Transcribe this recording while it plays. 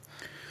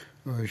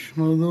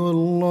أشهد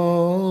أن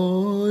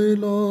لا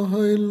إله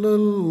إلا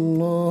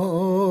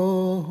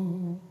الله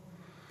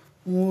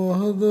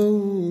وحده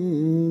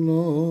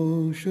لا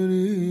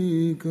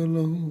شريك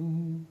له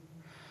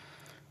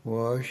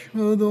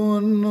وأشهد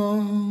أن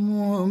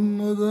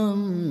محمدا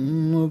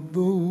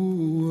عبده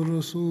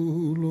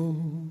ورسوله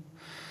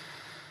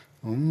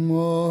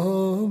أما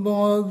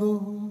بعد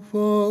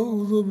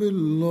فأعوذ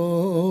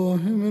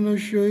بالله من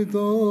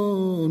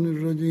الشيطان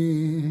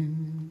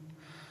الرجيم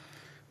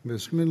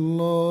بسم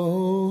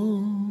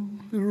الله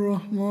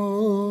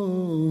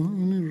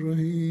الرحمن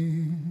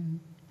الرحيم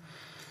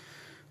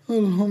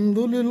الحمد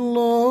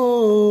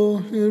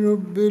لله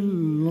رب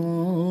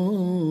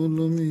العالمين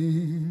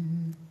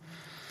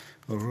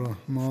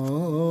الرحمن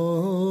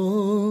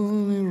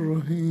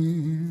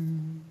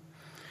الرحيم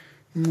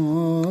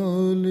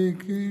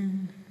مالك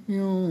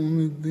يوم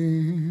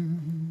الدين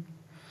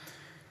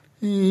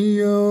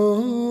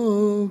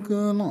إياك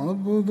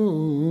نعبد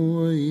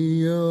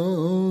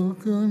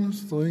وإياك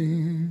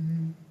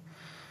نستعين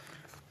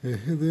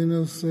اهدنا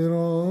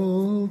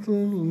الصراط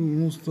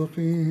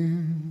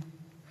المستقيم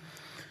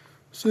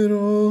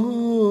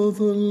صراط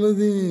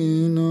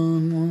الذين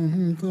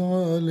أنعمت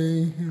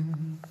عليهم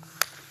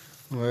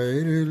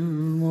غير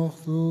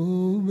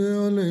المغضوب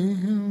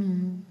عليهم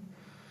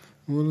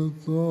ولا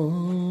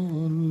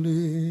الضالين.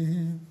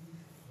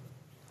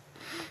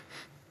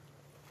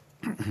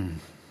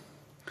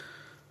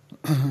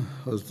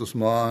 حضرت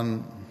عثمان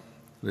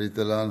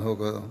رضی اللہ عنہ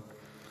کا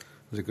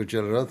ذکر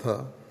چل رہا تھا،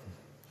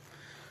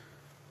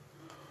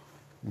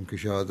 ان کی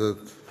شہادت،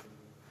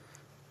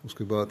 اس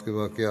کے بعد کے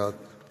واقعات.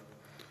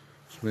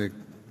 اس میں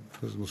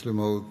حضرت مسلم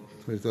موعود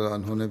رضی اللہ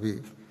عنہ نے بھی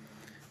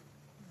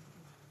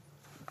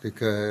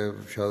لکھا ہے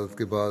شہادت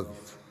کے بعد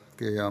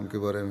کے ایام کے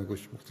بارے میں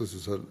کچھ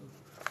مختصر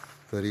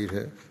تحریر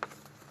ہے.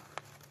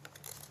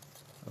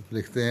 اب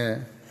لکھتے ہیں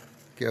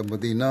کہ اب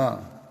مدینہ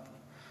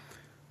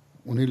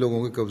انہی لوگوں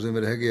کے قبضے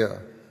میں رہ گیا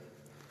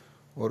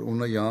اور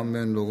ان ایام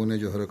میں ان لوگوں نے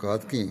جو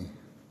حرکات کیں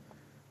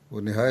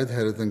وہ نہایت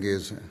حیرت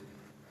انگیز ہیں.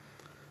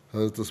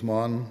 حضرت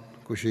عثمان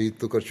کو شہید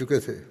تو کر چکے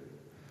تھے،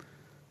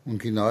 ان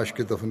کی نعش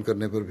کے دفن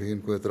کرنے پر بھی ان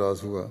کو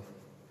اعتراض ہوا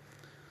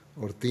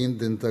اور 3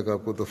 دن تک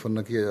آپ کو دفن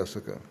نہ کیا جا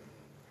سکا.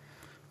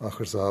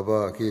 آخر صحابہ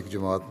کی ایک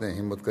جماعت نے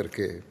ہمت کر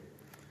کے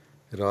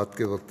رات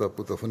کے وقت آپ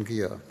کو دفن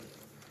کیا.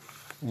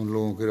 ان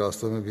لوگوں کے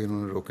راستوں میں بھی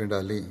انہوں نے روکیں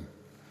ڈالیں،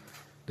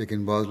 لیکن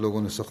بعض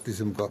لوگوں نے سختی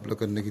سے مقابلہ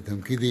کرنے کی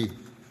دھمکی دی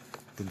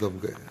تو دب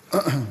گئے.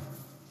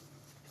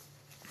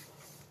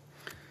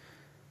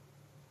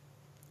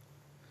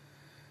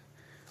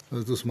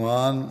 حضرت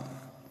عثمان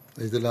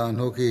رضی اللہ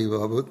عنہ کی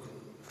بابت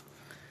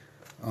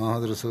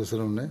حضرت صلی اللہ علیہ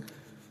وسلم نے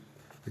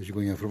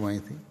پیشگوئیاں فرمائی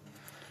تھیں.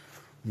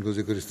 ان کو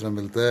ذکر اس طرح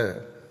ملتا ہے،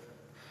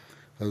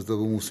 حضرت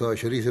ابو موسیٰ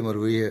اشعری سے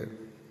مروی ہے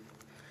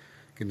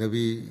کہ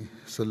نبی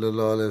صلی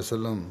اللہ علیہ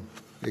وسلم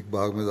ایک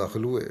باغ میں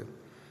داخل ہوئے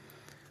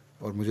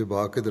اور مجھے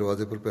باغ کے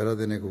دروازے پر پہرا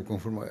دینے کا حکم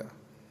فرمایا.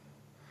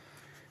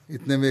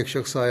 اتنے میں ایک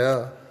شخص آیا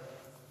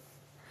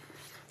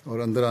اور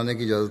اندر آنے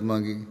کی اجازت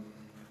مانگی.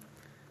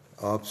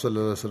 آپ صلی اللہ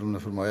علیہ وسلم نے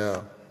فرمایا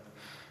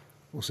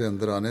اسے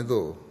اندر آنے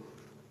دو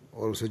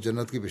اور اسے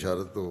جنت کی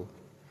بشارت دو.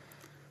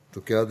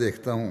 تو کیا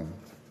دیکھتا ہوں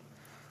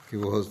کہ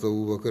وہ حضرت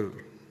ابو بکر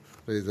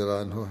رضی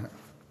اللہ عنہ ہیں.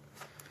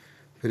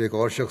 پھر ایک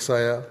اور شخص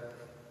آیا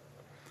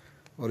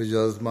اور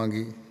اجازت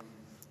مانگی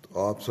تو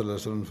آپ صلی اللہ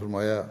علیہ وسلم نے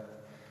فرمایا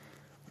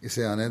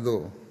اسے آنے دو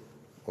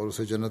اور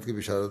اسے جنت کی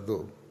بشارت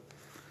دو.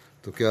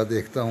 تو کیا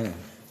دیکھتا ہوں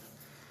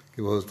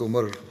کہ وہ حضرت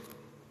عمر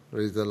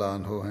رضی اللہ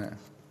عنہ ہیں.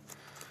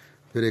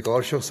 پھر ایک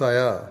اور شخص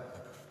آیا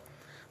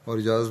اور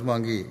اجازت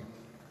مانگی.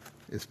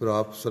 اس پر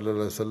آپ صلی اللہ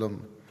علیہ وسلم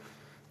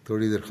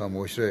تھوڑی دیر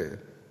خاموش رہے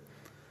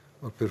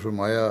اور پھر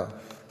فرمایا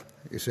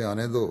اسے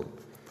آنے دو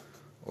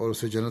اور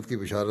اسے جنت کی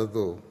بشارت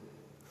دو،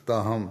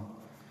 تاہم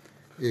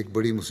ایک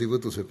بڑی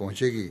مصیبت اسے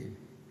پہنچے گی.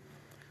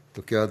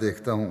 تو کیا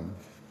دیکھتا ہوں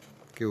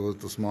کہ وہ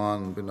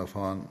عثمان بن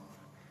عفان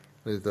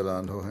رضی اللہ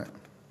عنہ ہیں.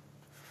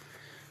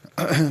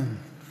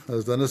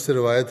 حضرت انس سے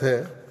روایت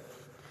ہے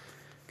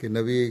کہ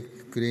نبی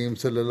کریم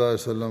صلی اللہ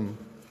علیہ وسلم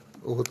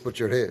احد پر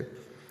چڑھے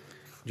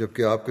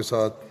جبکہ آپ کے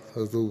ساتھ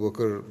حضرت ابو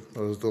بکر،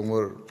 حضرت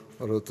عمر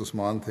اور حضرت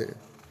عثمان تھے.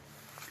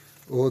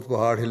 احد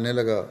پہاڑ ہلنے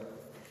لگا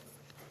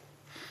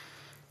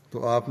تو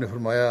آپ نے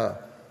فرمایا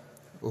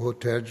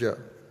احد ٹھہر جا.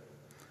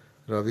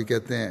 راوی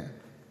کہتے ہیں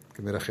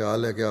کہ میرا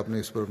خیال ہے کہ آپ نے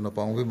اس پر اپنا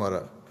پاؤں بھی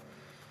مارا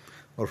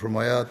اور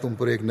فرمایا تم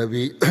پر ایک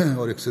نبی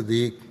اور ایک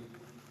صدیق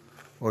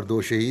اور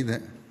 2 شہید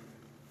ہیں.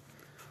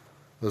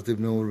 حضرت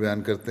ابن عمر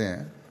بیان کرتے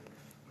ہیں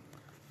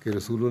کہ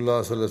رسول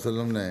اللہ صلی اللہ علیہ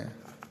وسلم نے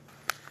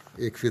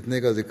ایک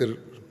فتنے کا ذکر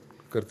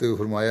کرتے ہوئے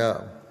فرمایا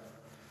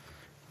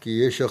کہ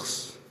یہ شخص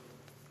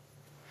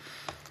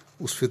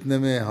اس فتنے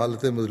میں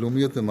حالت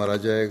مظلومیت میں مارا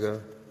جائے گا.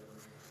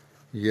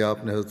 یہ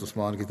آپ نے حضرت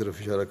عثمان کی طرف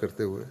اشارہ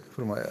کرتے ہوئے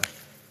فرمایا.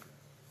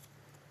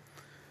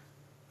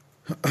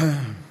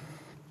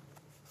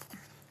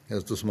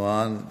 حضرت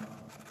عثمان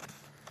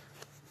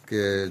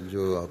کے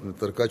جو آپ نے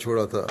ترکہ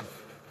چھوڑا تھا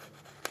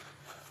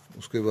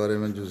اس کے بارے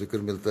میں جو ذکر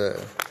ملتا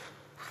ہے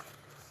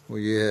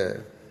وہ یہ ہے،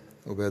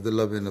 عبید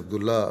اللہ بن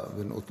عبداللہ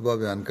بن عتبہ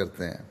بیان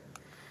کرتے ہیں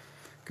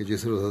کہ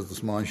جس روز حضرت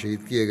عثمان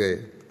شہید کیے گئے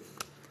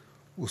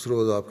اس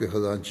روز آپ کے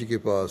خزانچی کے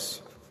پاس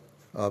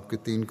آپ کے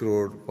 3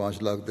 کروڑ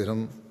 5 لاکھ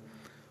درہم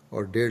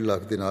اور 1.5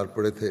 لاکھ دینار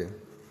پڑے تھے،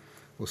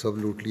 وہ سب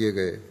لوٹ لیے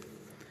گئے۔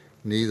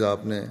 نیز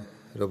آپ نے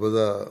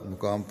ربضہ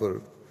مقام پر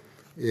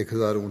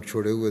 1000 اونٹ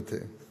چھوڑے ہوئے تھے۔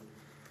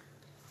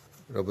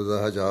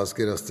 ربضہ حجاز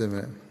کے راستے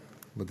میں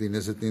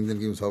مدینے سے 3 دن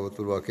کی مسافت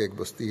پر واقع ایک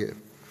بستی ہے۔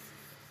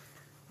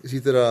 اسی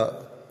طرح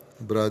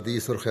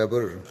برادیس اور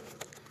خیبر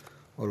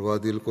اور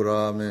وادی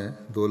القرا میں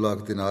 2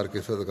 لاکھ دینار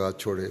کے صدقات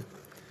چھوڑے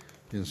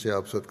جن سے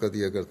آپ صدقہ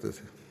دیا کرتے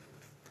تھے۔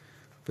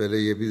 پہلے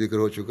یہ بھی ذکر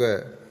ہو چکا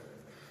ہے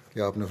کہ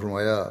آپ نے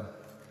فرمایا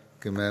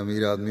کہ میں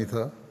امیر آدمی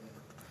تھا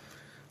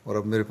اور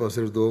اب میرے پاس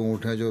صرف 2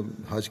 اونٹ ہیں جو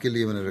حج کے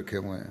لیے میں نے رکھے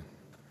ہوئے ہیں۔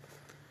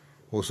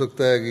 ہو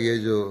سکتا ہے کہ یہ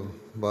جو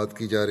بات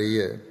کی جا رہی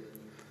ہے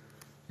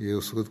یہ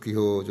اس وقت کی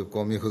ہو جب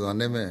قومی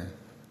خزانے میں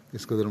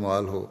اس قدر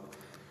مال ہو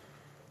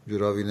جو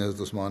راوی نے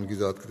حضرت عثمان کی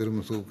ذات کی طرف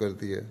منسوب کر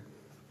دی ہے،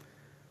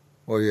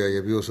 اور یا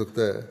یہ بھی ہو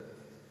سکتا ہے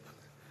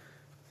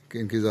کہ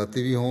ان کی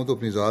ذاتی بھی ہوں تو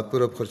اپنی ذات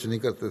پر اب خرچ نہیں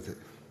کرتے تھے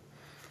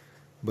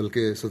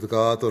بلکہ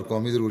صدقات اور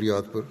قومی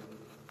ضروریات پر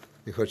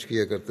یہ خرچ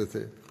کیا کرتے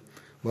تھے۔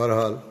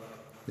 بہرحال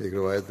ایک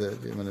روایت ہے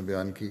جو میں نے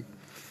بیان کی،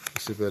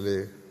 اس سے پہلے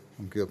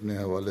ان کے اپنے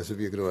حوالے سے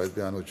بھی ایک روایت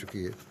بیان ہو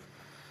چکی ہے،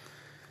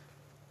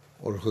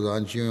 اور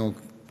خزانچیوں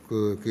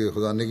کے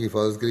خزانے کی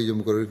حفاظت کے لیے جو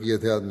مقرر کیے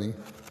تھے آدمی،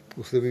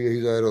 اس سے بھی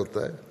یہی ظاہر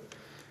ہوتا ہے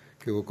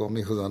کہ وہ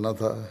قومی خزانہ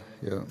تھا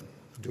یا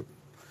جو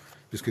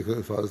جس کی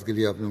حفاظت کے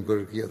لیے آپ نے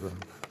مقرر کیا تھا۔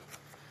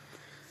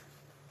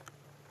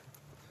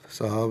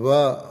 صحابہ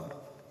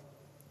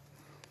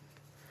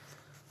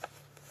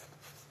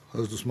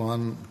حضرت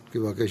عثمان کے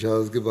واقع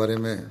شہادت کے بارے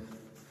میں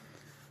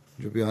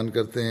جو بیان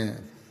کرتے ہیں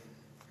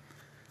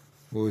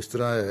وہ اس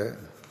طرح ہے۔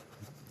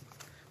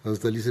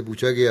 حضرت علی سے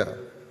پوچھا گیا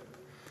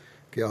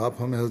کہ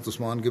آپ ہمیں حضرت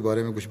عثمان کے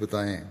بارے میں کچھ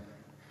بتائیں۔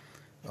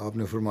 آپ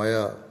نے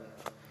فرمایا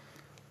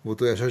وہ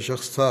تو ایسا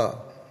شخص تھا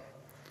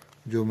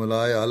جو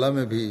ملائے اعلیٰ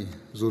میں بھی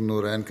ذو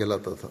النورین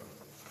کہلاتا تھا،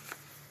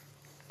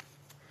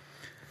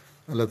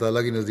 اللہ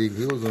تعالیٰ کے نزدیک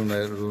بھی وہ ذو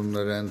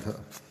النورین تھا۔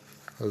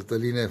 حضرت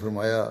علی نے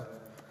فرمایا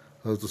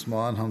حضرت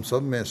عثمان ہم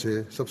سب میں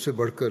سے سب سے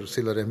بڑھ کر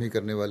صلہ رحمی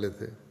کرنے والے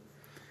تھے۔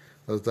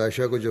 حضرت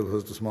عائشہ کو جب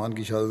حضرت عثمان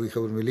کی شہادت کی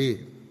خبر ملی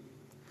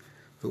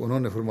تو انہوں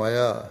نے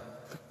فرمایا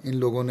ان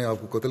لوگوں نے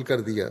آپ کو قتل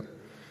کر دیا،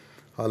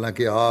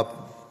 حالانکہ آپ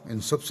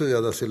ان سب سے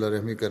زیادہ صلہ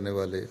رحمی کرنے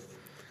والے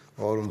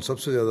اور ان سب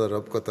سے زیادہ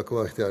رب کا تقوی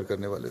اختیار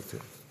کرنے والے تھے۔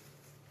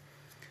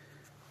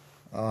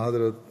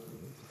 حضرت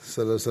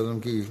صلی اللہ علیہ وسلم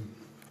کی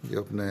جو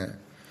اپنے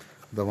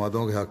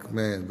دامادوں کے حق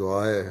میں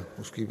دعا ہے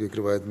اس کی بھی ایک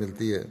روایت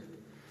ملتی ہے۔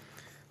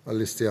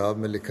 الاستیاب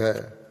میں لکھا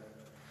ہے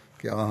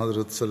کہ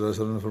حضرت صلی اللہ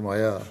علیہ وسلم نے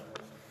فرمایا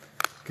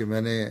کہ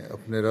میں نے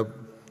اپنے رب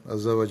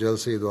عز و جل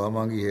سے یہ دعا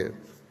مانگی ہے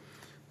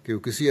کہ وہ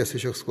کسی ایسے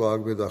شخص کو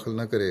آگ میں داخل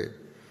نہ کرے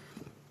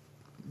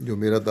جو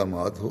میرا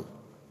داماد ہو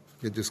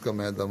یا جس کا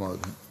میں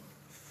داماد ہوں۔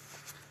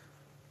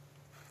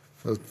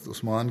 حضرت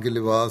عثمان کے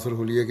لباس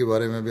اور حلیے کے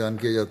بارے میں بیان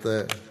کیا جاتا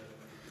ہے۔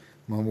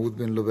 محمود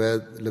بن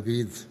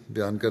لبید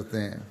بیان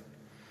کرتے ہیں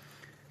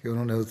کہ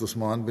انہوں نے حضرت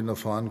عثمان بن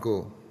عفان کو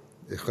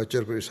ایک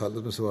خچر پر اس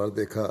حالت میں سوار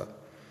دیکھا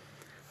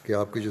کہ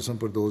آپ کے جسم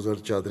پر 2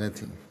 زرد چادریں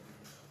تھیں۔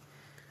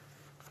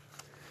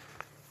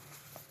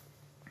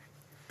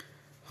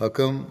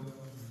 حکم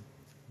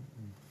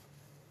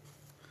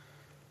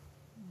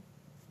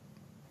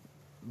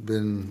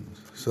بن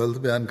سلط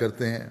بیان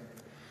کرتے ہیں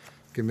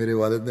کہ میرے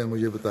والد نے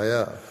مجھے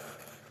بتایا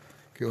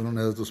کہ انہوں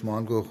نے حضرت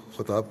عثمان کو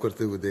خطاب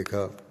کرتے ہوئے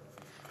دیکھا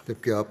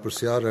جبکہ آپ پر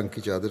سیاہ رنگ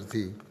کی چادر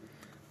تھی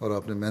اور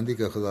آپ نے مہندی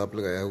کا خضاب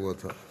لگایا ہوا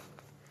تھا۔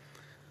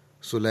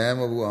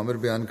 سلیم ابو عامر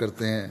بیان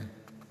کرتے ہیں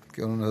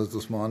کہ انہوں نے حضرت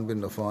عثمان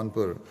بن عفان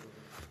پر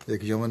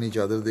ایک یمنی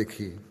چادر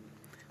دیکھی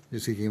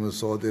جس کی قیمت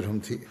 100 درہم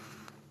تھی۔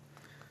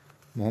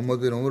 محمد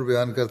بن عمر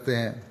بیان کرتے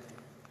ہیں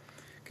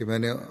کہ میں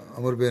نے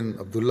عمر بن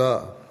عبداللہ،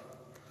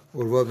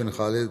 عروہ بن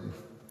خالد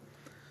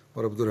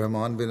اور عبد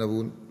الرحمن بن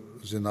ابو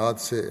زناد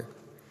سے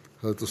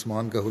حضرت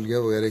عثمان کا حلیہ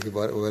وغیرہ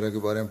کے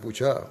بارے میں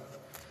پوچھا۔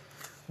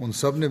 ان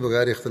سب نے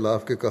بغیر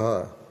اختلاف کے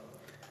کہا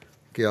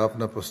کہ آپ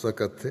نہ پستہ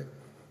قد تھے،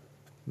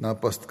 نہ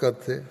پست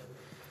قد تھے،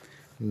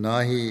 نہ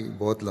ہی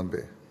بہت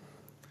لمبے۔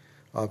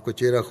 آپ کا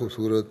چہرہ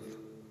خوبصورت،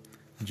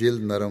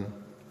 جلد نرم،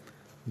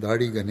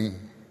 داڑھی گھنی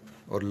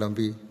اور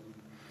لمبی،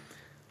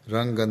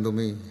 رنگ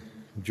گندمی،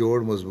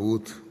 جوڑ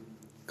مضبوط،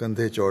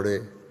 کندھے چوڑے،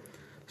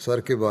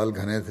 سر کے بال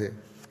گھنے تھے۔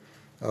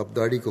 آپ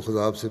داڑھی کو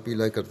خضاب سے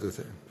پیلا کرتے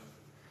تھے۔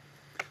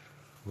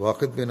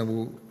 واقد بن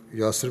ابو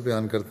یاسر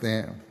بیان کرتے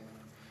ہیں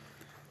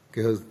کہ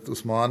حضرت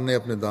عثمان نے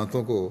اپنے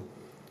دانتوں کو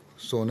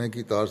سونے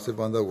کی تار سے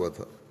باندھا ہوا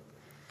تھا۔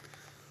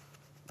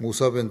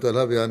 موسیٰ بن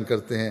طلحہ بیان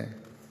کرتے ہیں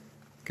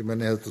کہ میں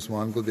نے حضرت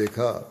عثمان کو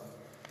دیکھا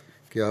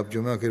کہ آپ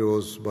جمعہ کے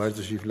روز باہر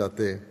تشریف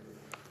لاتے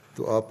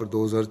تو آپ پر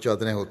 2 زرد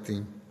چادریں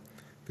ہوتیں،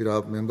 پھر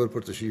آپ ممبر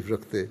پر تشریف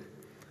رکھتے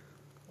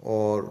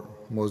اور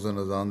مؤذن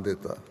اذان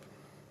دیتا،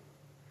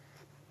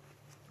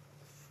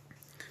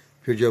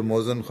 پھر جب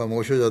مؤذن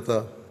خاموش ہو جاتا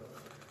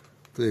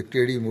تو ایک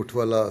ٹیڑھی مٹھ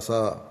والا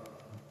عصا،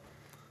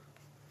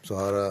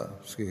 سہارا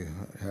اس کی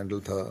ہینڈل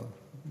تھا،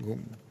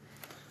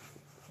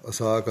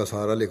 عصا کا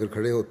سہارا لے کر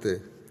کھڑے ہوتے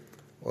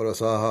اور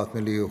عصا ہاتھ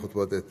میں لیے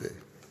خطبہ دیتے۔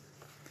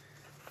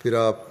 پھر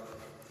آپ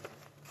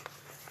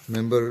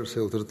ممبر سے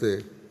اترتے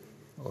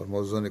اور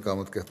مؤذن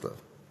اقامت کہتا۔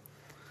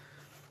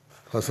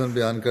 حسن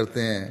بیان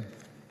کرتے ہیں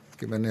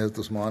کہ میں نے حضرت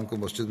عثمان کو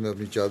مسجد میں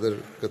اپنی چادر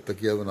کا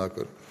تکیہ بنا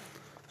کر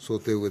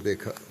سوتے ہوئے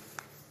دیکھا۔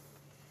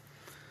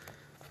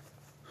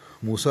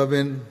 موسیٰ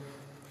بن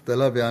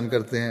طلحہ بیان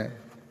کرتے ہیں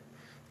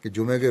کہ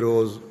جمعے کے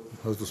روز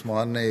حضرت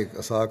عثمان نے ایک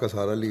عصا کا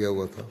سہارا لیا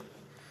ہوا تھا۔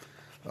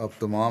 آپ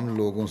تمام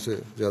لوگوں سے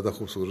زیادہ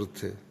خوبصورت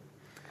تھے۔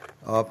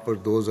 آپ پر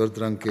 2 زرد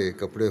رنگ کے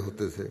کپڑے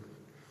ہوتے تھے،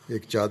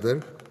 ایک چادر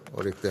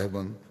اور ایک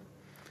تہبند،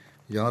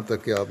 یہاں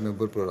تک کہ آپ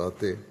ممبر پر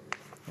آتے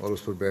اور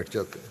اس پر بیٹھ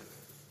جاتے۔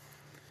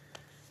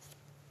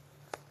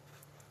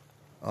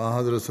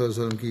 حضرت صلی اللہ علیہ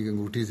وسلم کی ایک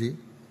انگوٹھی تھی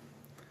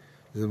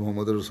جسے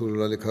محمد رسول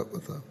اللہ لکھا ہوا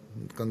تھا،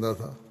 کندھا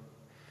تھا،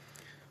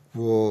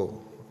 وہ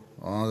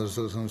حضرت صلی اللہ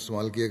علیہ وسلم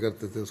استعمال کیا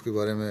کرتے تھے۔ اس کے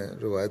بارے میں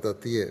روایت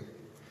آتی ہے،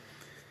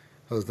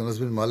 حضرت انس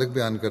بن مالک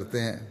بیان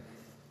کرتے ہیں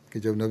کہ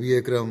جب نبی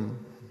اکرم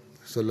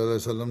صلی اللہ علیہ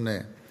وسلم نے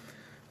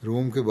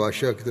روم کے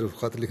بادشاہ کی طرف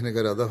خط لکھنے کا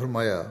ارادہ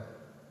فرمایا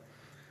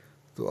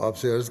تو آپ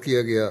سے عرض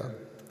کیا گیا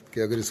کہ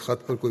اگر اس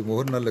خط پر کوئی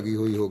مہر نہ لگی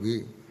ہوئی ہوگی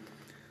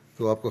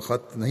تو آپ کا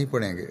خط نہیں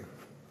پڑھیں گے۔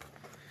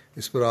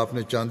 اس پر آپ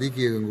نے چاندی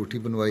کی ایک انگوٹھی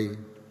بنوائی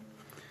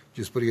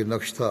جس پر یہ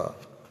نقش تھا،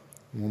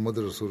 محمد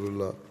رسول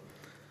اللہ۔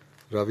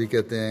 راوی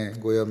کہتے ہیں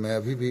گویا میں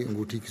ابھی بھی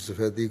انگوٹھی کی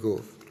سفیدی کو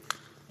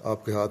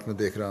آپ کے ہاتھ میں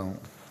دیکھ رہا ہوں،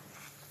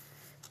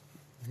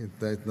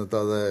 اتنا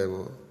تازہ ہے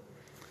وہ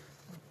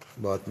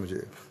بات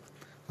مجھے۔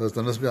 حضرت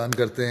انس بیان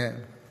کرتے ہیں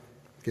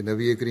کہ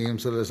نبی کریم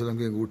صلی اللہ علیہ وسلم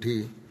کی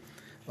انگوٹھی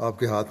آپ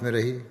کے ہاتھ میں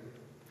رہی،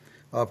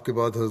 آپ کے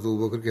بعد حضرت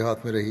ابوبکر کے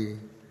ہاتھ میں رہی،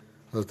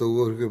 حضرت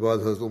ابوبکر کے بعد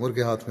حضرت عمر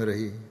کے ہاتھ میں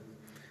رہی۔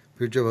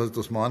 پھر جب حضرت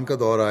عثمان کا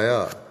دور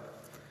آیا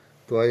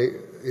تو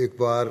ایک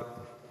بار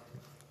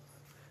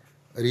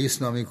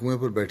عریس نامی کنویں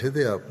پر بیٹھے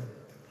تھے آپ۔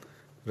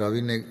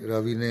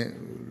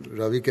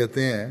 راوی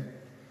کہتے ہیں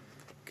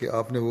کہ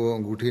آپ نے وہ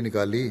انگوٹھی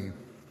نکالی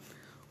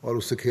اور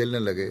اس سے کھیلنے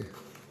لگے،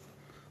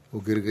 وہ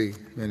گر گئی،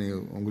 یعنی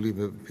انگلی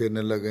پہ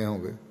پھیرنے لگے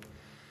ہوں گے۔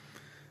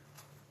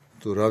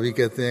 تو راوی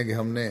کہتے ہیں کہ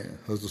ہم نے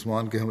حضرت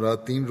عثمان کے ہمراہ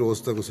 3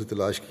 روز تک اسے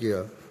تلاش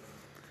کیا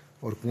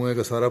اور کنویں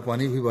کا سارا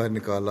پانی بھی باہر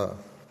نکالا،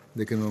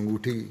 لیکن وہ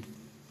انگوٹھی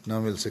نہ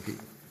مل سکی۔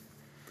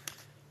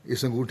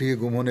 اس انگوٹھی کے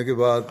گم ہونے کے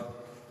بعد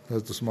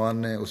حضرت عثمان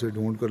نے اسے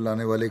ڈھونڈ کر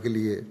لانے والے کے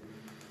لیے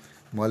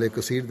مال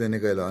کثیر دینے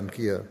کا اعلان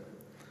کیا،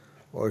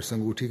 اور اس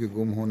انگوٹھی کے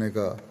گم ہونے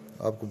کا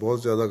آپ کو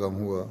بہت زیادہ غم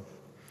ہوا۔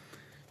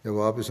 جب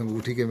آپ اس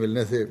انگوٹھی کے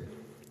ملنے سے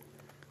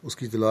اس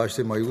کی تلاش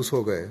سے مایوس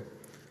ہو گئے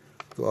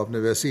تو آپ نے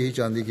ویسی ہی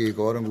چاندی کی ایک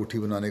اور انگوٹھی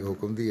بنانے کا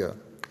حکم دیا۔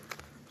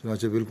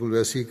 چنانچہ بالکل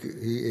ویسی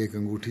ہی ایک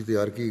انگوٹھی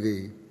تیار کی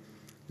گئی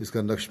جس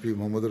کا نقش بھی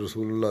محمد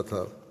رسول اللہ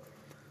تھا۔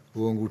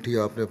 وہ انگوٹھی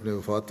آپ نے اپنے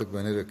وفات تک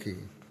پہنے رکھی۔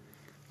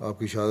 آپ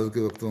کی شہادت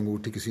کے وقت وہ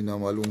انگوٹھی کسی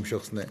نامعلوم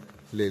شخص نے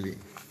لے لی۔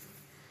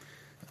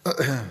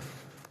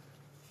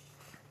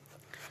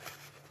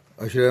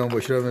 عشرہ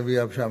مبشرہ میں بھی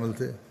آپ شامل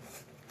تھے۔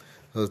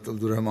 حضرت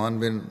عبد الرحمن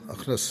بن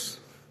اخنس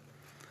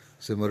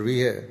سے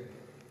مروی ہے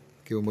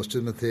کہ وہ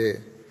مسجد میں تھے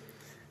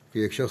کہ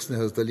ایک شخص نے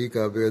حضرت علی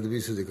کا بے ادبی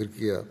سے ذکر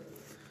کیا۔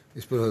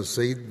 اس پر حضرت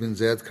سعید بن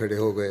زید کھڑے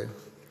ہو گئے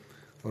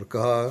اور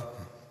کہا،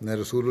 میں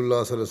رسول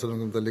اللہ صلی اللہ علیہ وسلم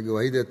کے متعلق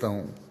گواہی دیتا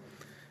ہوں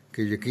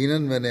کہ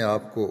یقیناً میں نے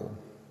آپ کو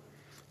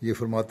یہ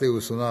فرماتے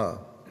ہوئے سنا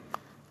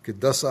کہ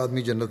 10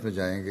 آدمی جنت میں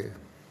جائیں گے۔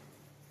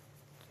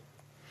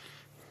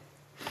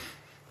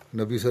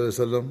 نبی صلی اللہ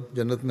علیہ وسلم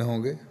جنت میں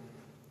ہوں گے،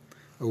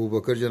 ابو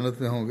بکر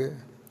جنت میں ہوں گے،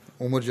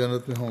 عمر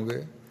جنت میں ہوں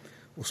گے،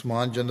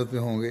 عثمان جنت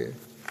میں ہوں گے،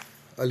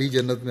 علی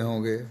جنت میں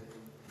ہوں گے،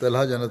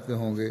 طلحہ جنت میں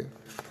ہوں گے،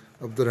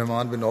 عبد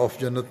الرحمن بن عوف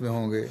جنت میں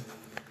ہوں گے،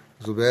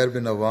 زبیر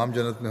بن عوام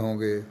جنت میں ہوں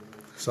گے،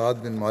 سعد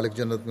بن مالک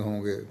جنت میں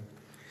ہوں گے،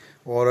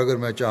 اور اگر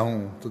میں چاہوں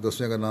تو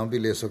 10ویں کا نام بھی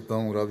لے سکتا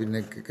ہوں۔ راوی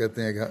نے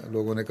کہتے ہیں کہ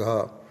لوگوں نے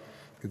کہا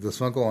کہ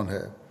 10واں کون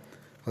ہے؟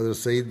 حضرت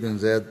سعید بن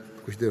زید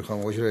کچھ دیر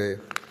خاموش رہے۔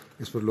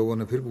 اس پر لوگوں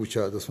نے پھر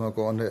پوچھا 10واں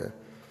کون ہے؟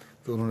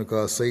 تو انہوں نے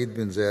کہا سعید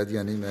بن زید،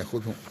 یعنی میں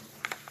خود ہوں۔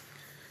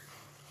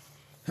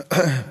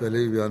 پہلے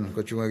بھی بیان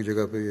کر چکا ایک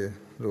جگہ پہ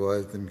یہ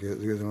روایت ان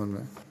کے زمان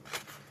میں۔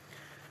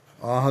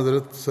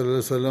 حضرت صلی اللہ علیہ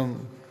وسلم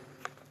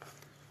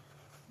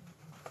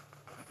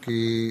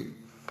کی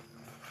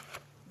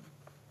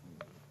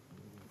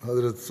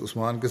حضرت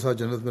عثمان کے ساتھ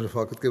جنت میں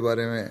رفاقت کے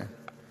بارے میں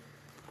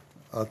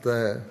آتا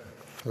ہے۔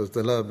 حضرت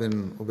طلحہ بن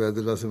عبید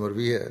اللہ سے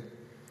مروی ہے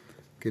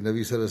کہ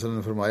نبی صلی اللہ علیہ وسلم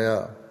نے فرمایا،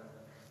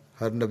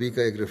 ہر نبی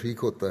کا ایک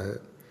رفیق ہوتا ہے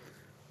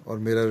اور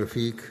میرا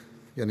رفیق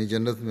یعنی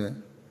جنت میں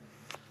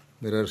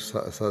میرا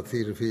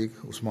ساتھی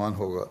رفیق عثمان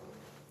ہوگا۔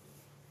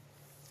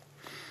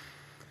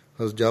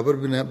 حضرت جابر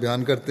بن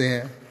بیان کرتے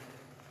ہیں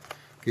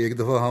کہ ایک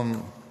دفعہ ہم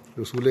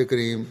رسول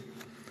کریم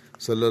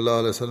صلی اللہ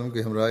علیہ وسلم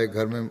کے ہمراہ ایک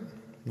گھر میں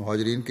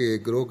مہاجرین کے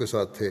ایک گروہ کے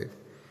ساتھ تھے،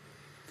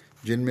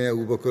 جن میں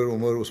ابوبکر،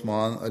 عمر،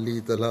 عثمان، علی،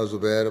 طلحہ،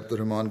 زبیر، عبد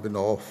الرحمن بن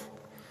عوف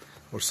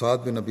اور سعد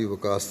بن ابی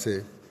وقاص تھے۔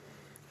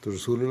 تو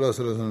رسول اللہ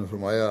صلی اللہ علیہ وسلم نے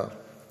فرمایا،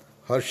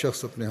 ہر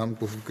شخص اپنے ہم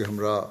کفر کے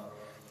ہمراہ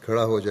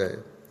کھڑا ہو جائے۔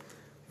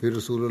 پھر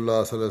رسول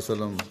اللہ صلی اللہ علیہ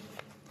وسلم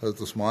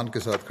حضرت عثمان کے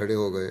ساتھ کھڑے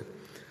ہو گئے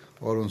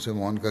اور ان سے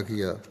معانقہ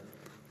کیا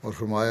اور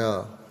فرمایا،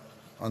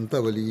 انت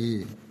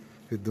ولی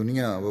فی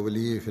الدنیا و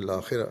ولی فی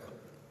الآخرہ۔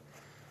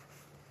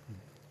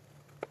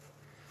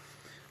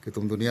 کہ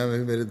تم دنیا میں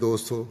بھی میرے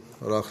دوست ہو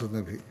اور آخرت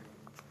میں بھی۔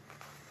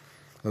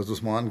 حضرت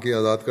عثمان کے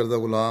آزاد کردہ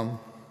غلام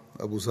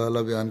ابو سہلہ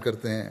بیان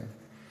کرتے ہیں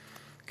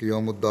کہ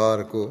یوم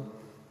الدار کو،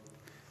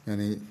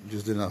 یعنی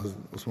جس دن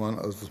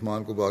حضرت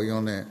عثمان کو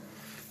باغیوں نے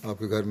آپ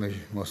کے گھر میں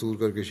محصور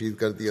کر کے شہید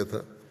کر دیا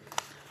تھا،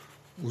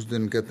 اس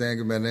دن کہتے ہیں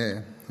کہ میں نے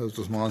حضرت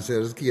عثمان سے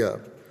عرض کیا،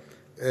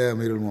 اے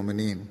امیر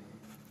المومنین،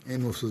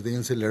 ان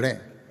مفسدین سے لڑیں۔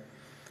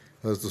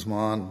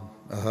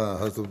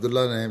 حضرت عبداللہ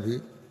نے بھی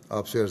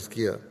آپ سے عرض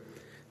کیا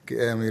کہ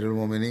اے امیر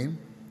المومنین،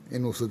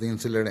 ان مفسدین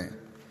سے لڑیں۔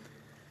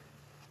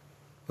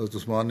 حضرت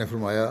عثمان نے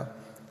فرمایا،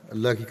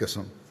 اللہ کی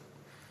قسم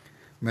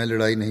میں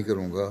لڑائی نہیں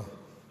کروں گا،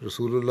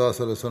 رسول اللہ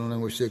صلی اللہ علیہ وسلم نے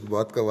مجھ سے ایک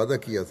بات کا وعدہ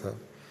کیا تھا،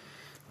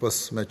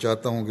 بس میں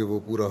چاہتا ہوں کہ وہ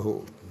پورا ہو۔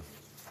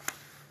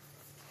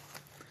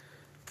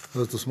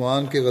 حضرت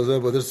عثمان کے غزوہ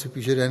بدر سے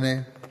پیچھے رہنے،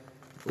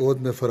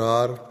 احد میں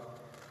فرار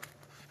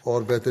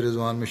اور بیعت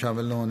رضوان میں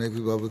شامل نہ ہونے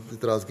کی بابت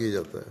اعتراض کیا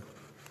جاتا ہے۔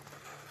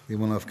 یہ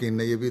منافقین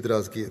نے یہ بھی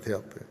اعتراض کیے تھے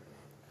آپ پہ۔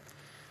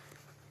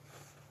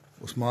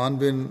 عثمان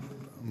بن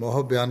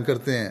موہب بیان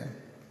کرتے ہیں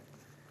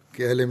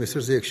کہ اہل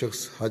مصر سے ایک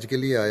شخص حج کے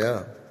لیے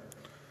آیا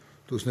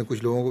تو اس نے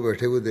کچھ لوگوں کو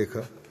بیٹھے ہوئے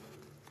دیکھا،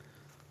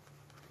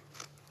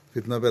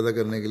 فتنہ پیدا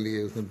کرنے کے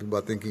لیے اس نے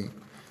باتیں کی۔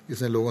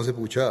 اس نے لوگوں سے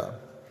پوچھا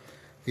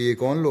کہ یہ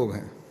کون لوگ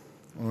ہیں؟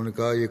 انہوں نے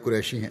کہا یہ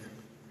قریشی ہیں۔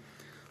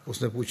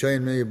 اس نے پوچھا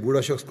ان میں یہ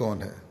بوڑھا شخص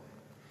کون ہے؟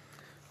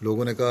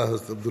 لوگوں نے کہا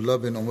حضرت عبداللہ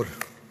بن عمر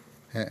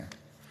ہیں۔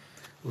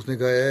 اس نے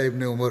کہا اے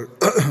ابن عمر،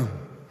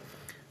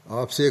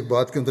 آپ سے ایک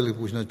بات کے متعلق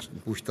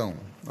پوچھتا ہوں،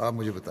 آپ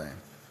مجھے بتائیں،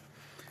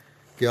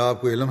 کیا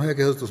آپ کو علم ہے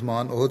کہ حضرت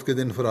عثمان احد کے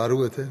دن فرار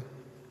ہوئے تھے؟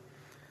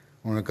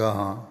 انہوں نے کہا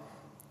ہاں۔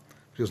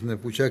 پھر اس نے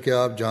پوچھا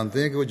کیا آپ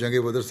جانتے ہیں کہ وہ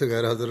جنگ بدر سے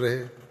غیر حاضر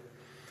رہے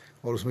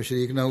اور اس میں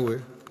شریک نہ ہوئے؟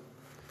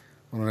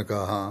 انہوں نے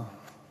کہا ہاں۔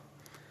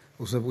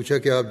 اس نے پوچھا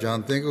کہ آپ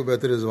جانتے ہیں کہ وہ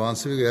بیعت رضوان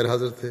سے بھی غیر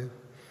حاضر تھے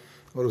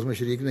اور اس میں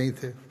شریک نہیں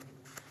تھے؟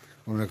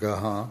 انہوں نے کہا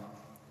ہاں۔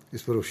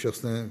 اس پر اس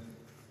شخص نے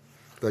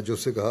تعجب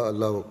سے کہا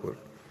اللہ اکبر۔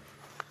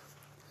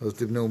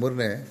 حضرت ابن عمر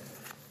نے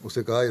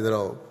اسے کہا ادھر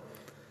آؤ،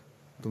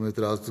 تم نے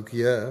اعتراض تو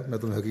کیا ہے، میں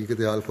تمہیں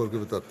حقیقت حال کھول کے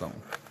بتاتا ہوں۔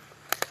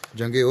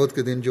 جنگ احد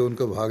کے دن جو ان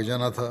کا بھاگ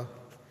جانا تھا،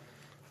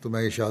 تو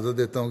میں یہ شہادت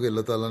دیتا ہوں کہ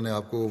اللہ تعالیٰ نے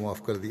آپ کو وہ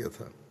معاف کر دیا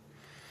تھا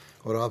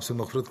اور آپ سے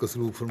مغفرت کا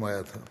سلوک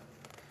فرمایا تھا۔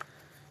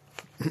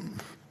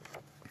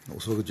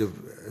 اس وقت جب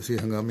ایسی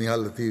ہنگامی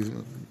حالت تھی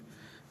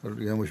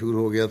اور یہ مشہور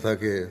ہو گیا تھا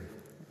کہ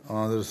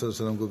حضرت صلی اللہ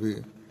علیہ وسلم کو بھی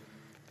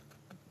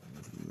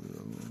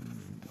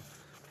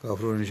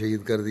کافروں نے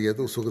شہید کر دیا،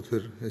 تو اس وقت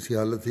پھر ایسی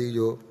حالت تھی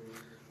جو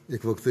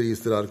ایک وقتی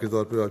اضطرار کے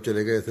طور پر آپ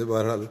چلے گئے تھے۔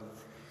 بہرحال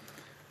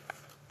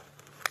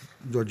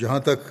جو جہاں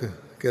تک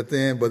کہتے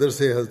ہیں بدر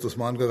سے حضرت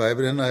عثمان کا غائب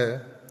رہنا ہے،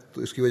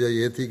 تو اس کی وجہ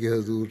یہ تھی کہ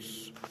حضور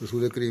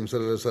رسول کریم صلی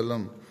اللہ علیہ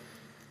وسلم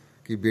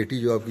کی بیٹی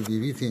جو آپ کی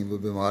بیوی تھیں وہ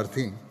بیمار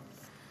تھیں،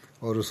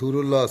 اور رسول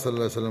اللہ صلی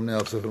اللہ علیہ وسلم نے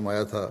آپ سے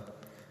فرمایا تھا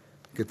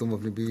کہ تم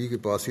اپنی بیوی کے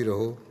پاس ہی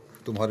رہو،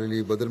 تمہارے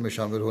لیے بدر میں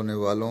شامل ہونے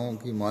والوں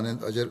کی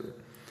مانند اجر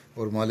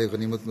اور مال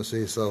غنیمت میں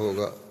سے حصہ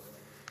ہوگا۔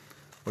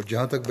 اور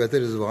جہاں تک بیعت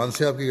رضوان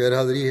سے آپ کی غیر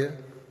حاضری ہے،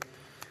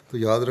 تو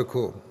یاد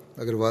رکھو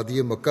اگر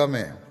وادی مکہ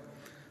میں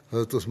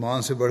حضرت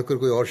عثمان سے بڑھ کر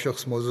کوئی اور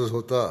شخص معزز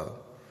ہوتا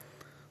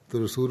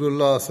تو رسول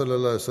اللہ صلی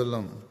اللہ علیہ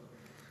وسلم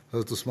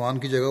حضرت عثمان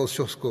کی جگہ اس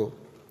شخص کو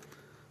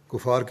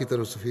کفار کی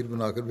طرف سفیر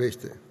بنا کر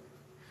بھیجتے۔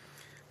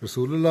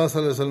 رسول اللہ صلی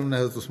اللہ علیہ وسلم نے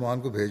حضرت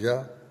عثمان کو بھیجا،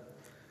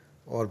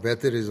 اور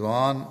بیعت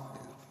رضوان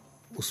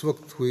اس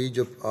وقت ہوئی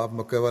جب آپ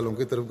مکہ والوں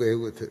کی طرف گئے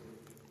ہوئے تھے۔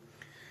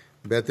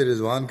 بیعت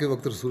رضوان کے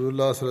وقت رسول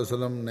اللہ صلی اللہ علیہ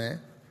وسلم نے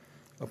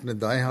اپنے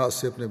دائیں ہاتھ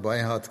سے اپنے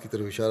بائیں ہاتھ کی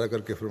طرف اشارہ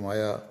کر کے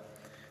فرمایا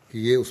کہ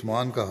یہ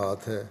عثمان کا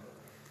ہاتھ ہے،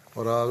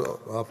 اور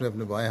آپ نے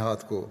اپنے بائیں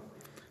ہاتھ کو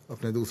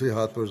اپنے دوسرے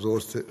ہاتھ پر زور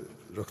سے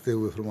رکھتے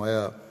ہوئے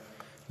فرمایا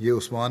یہ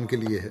عثمان کے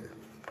لیے ہے۔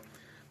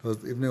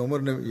 حضرت ابن عمر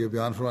نے یہ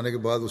بیان فرمانے کے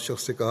بعد اس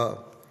شخص سے کہا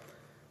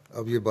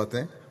اب یہ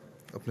باتیں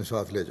اپنے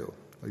ساتھ لے جاؤ،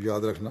 اور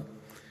یاد رکھنا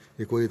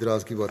یہ کوئی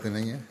اعتراض کی باتیں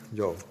نہیں ہیں،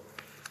 جاؤ،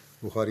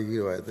 بخاری کی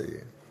روایت ہے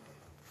یہ۔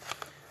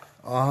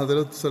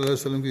 حضرت صلی اللہ علیہ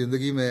وسلم کی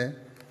زندگی میں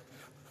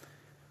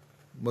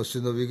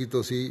مسجد نبوی کی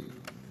توسیع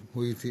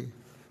ہوئی تھی،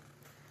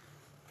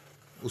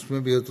 اس میں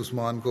بھی حضرت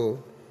عثمان کو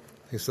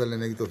حصہ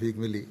لینے کی توفیق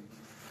ملی۔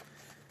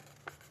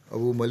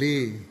 ابو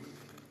ملی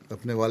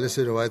اپنے والد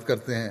سے روایت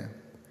کرتے ہیں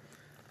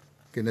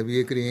کہ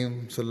نبی کریم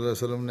صلی اللہ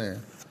علیہ وسلم نے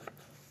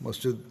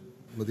مسجد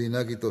مدینہ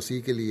کی توسیع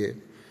کے لیے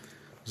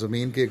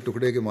زمین کے ایک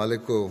ٹکڑے کے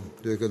مالک کو،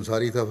 جو ایک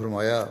انصاری تھا،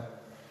 فرمایا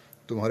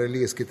تمہارے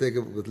لیے اس خطے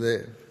کے بدلے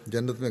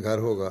جنت میں گھر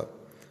ہوگا،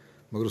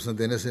 مگر اس نے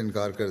دینے سے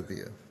انکار کر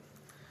دیا۔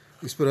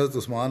 اس پر حضرت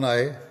عثمان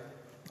آئے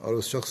اور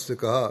اس شخص سے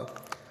کہا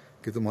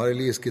کہ تمہارے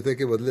لیے اس خطے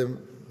کے بدلے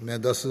میں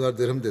 10,000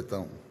 درہم دیتا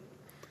ہوں،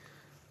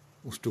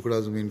 اس ٹکڑا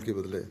زمین کے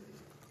بدلے۔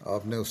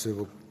 آپ نے اس سے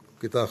وہ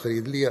قطعہ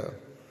خرید لیا۔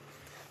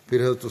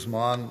 پھر حضرت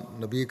عثمان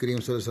نبی کریم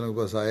صلی اللہ علیہ وسلم کے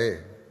پاس آئے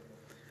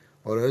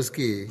اور عرض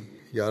کی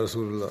یا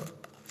رسول اللہ،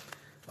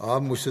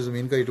 آپ مجھ سے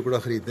زمین کا یہ ٹکڑا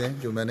خریدیں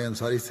جو میں نے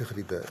انصاری سے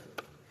خریدا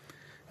ہے۔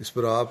 اس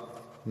پر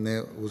آپ نے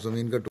وہ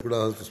زمین کا ٹکڑا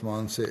حضرت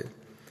عثمان سے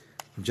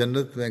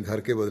جنت میں گھر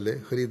کے بدلے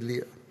خرید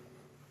لیا۔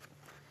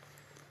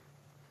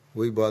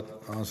 وہی بات آن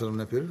صلی اللہ علیہ وسلم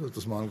نے پھر حضرت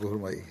عثمان کو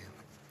فرمائی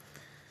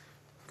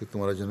کہ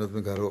تمہارا جنت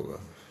میں گھر ہوگا۔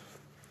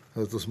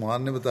 حضرت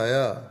عثمان نے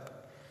بتایا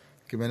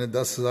کہ میں نے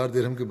 10,000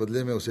 درہم کے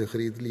بدلے میں اسے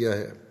خرید لیا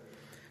ہے۔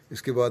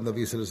 اس کے بعد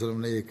نبی صلی اللہ علیہ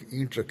وسلم نے ایک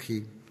اینٹ رکھی،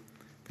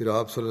 پھر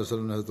آپ صلی اللہ علیہ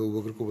وسلم نے حضرت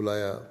ابوبکر کو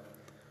بلایا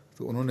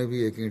تو انہوں نے بھی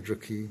ایک اینٹ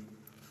رکھی،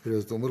 پھر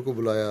حضرت عمر کو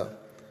بلایا،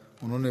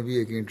 انہوں نے بھی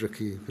ایک اینٹ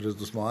رکھی، پھر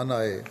حضرت عثمان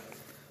آئے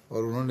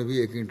اور انہوں نے بھی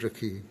ایک اینٹ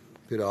رکھی،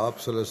 پھر آپ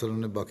صلی اللہ علیہ وسلم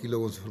نے باقی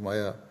لوگوں سے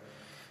فرمایا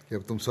کہ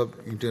اب تم سب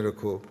اینٹیں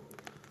رکھو،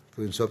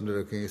 تو ان سب نے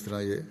رکھیں۔ اس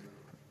طرح یہ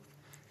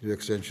جو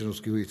ایکسٹینشن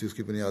اس کی ہوئی تھی اس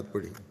کی بنیاد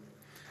پڑی۔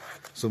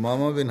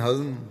 سمامہ بن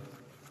حزم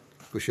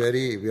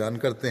کشیری بیان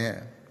کرتے ہیں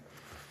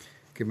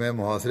کہ میں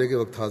محاصرے کے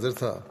وقت حاضر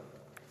تھا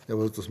جب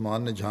حضرت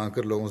عثمان نے جھانک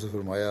کر لوگوں سے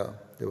فرمایا،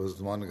 جب حضرت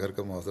عثمان کے گھر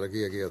کا محاصرہ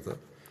کیا گیا تھا،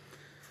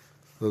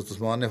 حضرت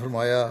عثمان نے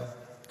فرمایا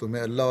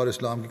تمہیں اللہ اور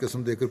اسلام کی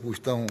قسم دے کر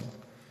پوچھتا ہوں،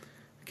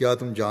 کیا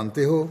تم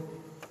جانتے ہو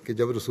کہ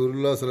جب رسول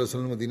اللہ صلی اللہ علیہ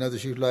وسلم مدینہ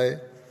تشریف لائے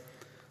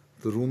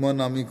تو روما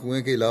نامی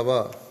کنویں کے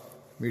علاوہ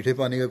میٹھے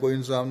پانی کا کوئی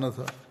انتظام نہ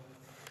تھا؟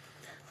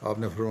 آپ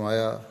نے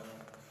فرمایا،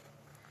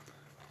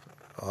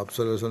 آپ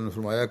صلی اللہ علیہ وسلم نے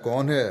فرمایا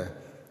کون ہے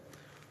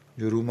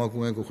جو روما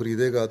کنویں کو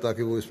خریدے گا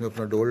تاکہ وہ اس میں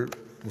اپنا ڈول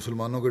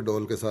مسلمانوں کے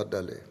ڈول کے ساتھ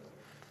ڈالے،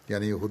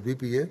 یعنی یہ خود بھی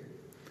پیے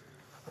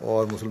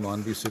اور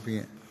مسلمان بھی اس سے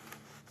پئیں،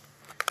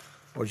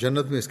 اور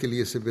جنت میں اس کے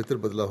لیے اس سے بہتر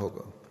بدلہ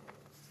ہوگا۔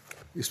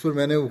 اس پر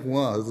میں نے وہ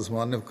کنواں، حضرت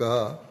عثمان نے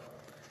کہا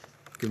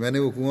کہ میں نے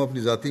وہ کنواں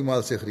اپنی ذاتی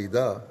مال سے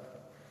خریدا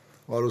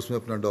اور اس میں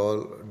اپنا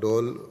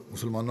ڈول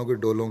مسلمانوں کے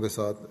ڈولوں کے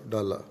ساتھ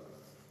ڈالا،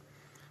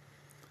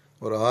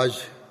 اور آج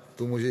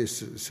تم مجھے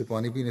اس سے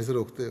پانی پینے سے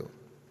روکتے ہو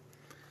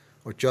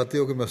اور چاہتے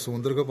ہو کہ میں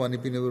سمندر کا پانی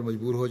پینے پر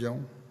مجبور ہو جاؤں۔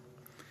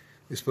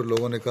 اس پر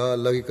لوگوں نے کہا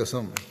اللہ کی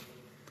قسم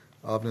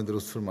آپ نے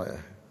درست فرمایا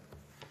ہے۔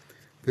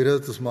 پھر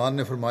حضرت عثمان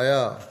نے فرمایا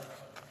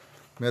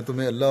میں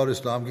تمہیں اللہ اور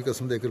اسلام کی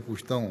قسم دے کر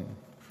پوچھتا ہوں،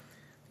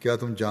 کیا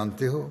تم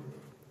جانتے ہو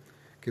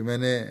کہ میں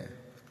نے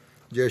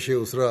جیش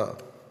اسرا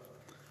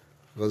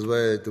غزوہ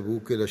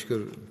تبوک کے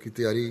لشکر کی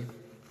تیاری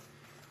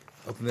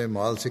اپنے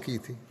مال سے کی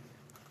تھی؟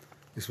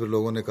 اس پر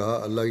لوگوں نے کہا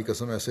اللہ کی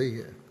قسم ایسا ہی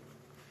ہے۔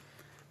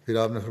 پھر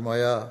آپ نے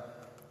فرمایا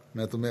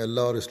میں تمہیں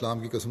اللہ اور اسلام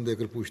کی قسم دے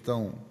کر پوچھتا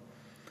ہوں،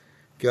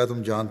 کیا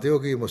تم جانتے ہو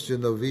کہ یہ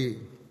مسجد نبوی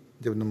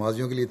جب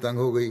نمازیوں کے لیے تنگ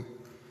ہو گئی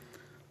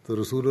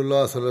تو رسول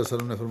اللہ صلی اللہ علیہ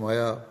وسلم نے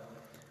فرمایا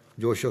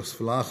جو شخص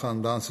فلاں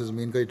خاندان سے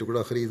زمین کا یہ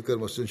ٹکڑا خرید کر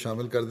مسجد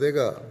شامل کر دے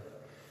گا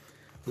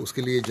تو اس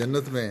کے لیے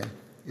جنت میں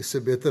اس سے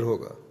بہتر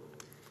ہوگا۔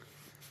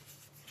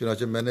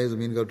 چنانچہ میں نے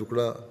زمین کا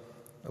ٹکڑا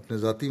اپنے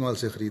ذاتی مال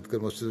سے خرید کر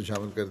مسجد میں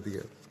شامل کر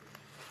دیا،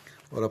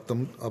 اور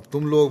اب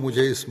تم لوگ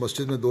مجھے اس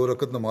مسجد میں 2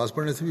 رکعت نماز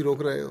پڑھنے سے بھی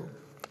روک رہے ہو۔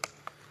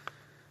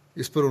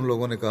 اس پر ان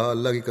لوگوں نے کہا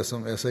اللہ کی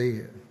قسم ایسا ہی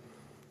ہے۔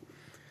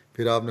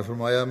 پھر آپ نے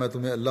فرمایا میں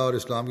تمہیں اللہ اور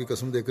اسلام کی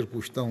قسم دے کر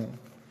پوچھتا ہوں،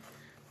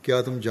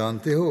 کیا تم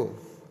جانتے ہو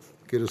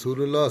کہ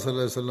رسول اللہ صلی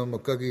اللہ علیہ وسلم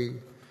مکہ کی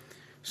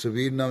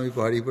سبیر نامی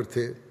پہاڑی پر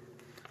تھے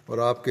اور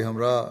آپ کے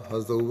ہمراہ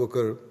حضرت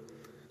ابوبکر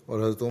اور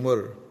حضرت عمر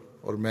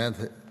اور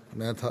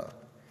میں تھا۔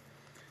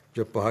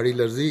 جب پہاڑی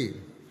لرزی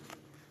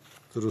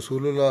تو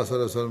رسول اللہ صلی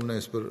اللہ علیہ وسلم نے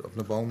اس پر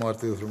اپنا پاؤں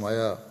مارتے ہوئے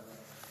فرمایا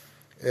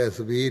اے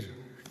سبیر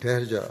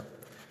ٹھہر جا،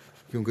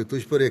 کیونکہ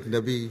تجھ پر ایک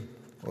نبی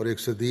اور ایک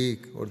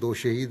صدیق اور 2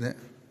 شہید ہیں۔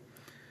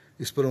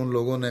 اس پر ان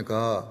لوگوں نے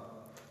کہا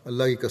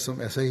اللہ کی قسم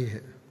ایسا ہی ہے۔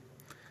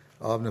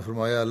 آپ نے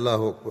فرمایا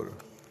اللہ اکبر،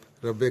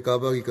 رب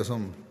کعبہ کی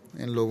قسم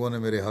ان لوگوں نے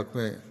میرے حق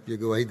میں یہ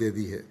گواہی دے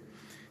دی ہے،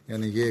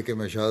 یعنی یہ کہ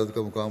میں شہادت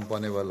کا مقام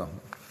پانے والا ہوں۔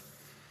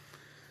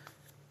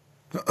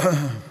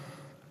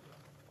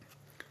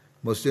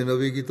 مسجد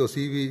نبوی کی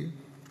توسیع بھی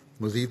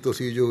مزید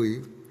توسیع جو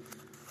ہوئی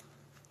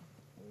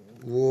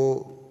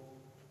وہ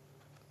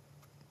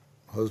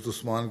حضرت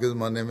عثمان کے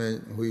زمانے میں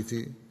ہوئی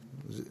تھی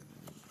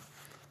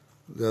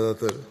زیادہ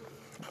تر،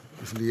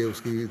 اس لیے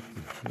اس کی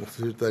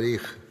مختصر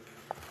تاریخ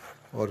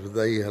اور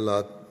ابتدائی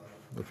حالات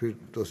اور پھر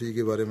توسیع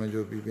کے بارے میں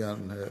جو بھی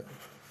بیان ہے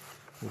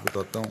وہ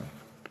بتاتا ہوں۔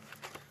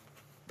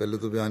 پہلے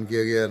تو بیان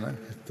کیا گیا ہے نا،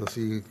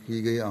 توسیع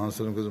کی گئی آن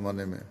وسلم کے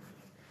زمانے میں۔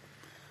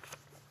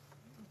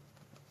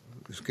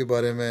 اس کے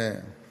بارے میں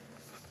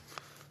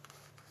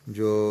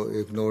جو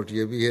ایک نوٹ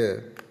یہ بھی ہے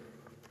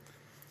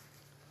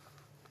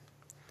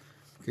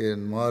کہ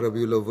ماہ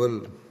ربیع الاول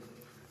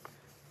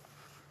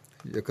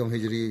 1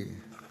 ہجری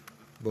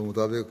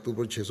بمطابق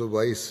اکتوبر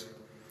 622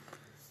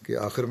 کے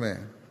آخر میں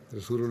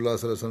رسول اللہ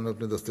صلی اللہ علیہ وسلم نے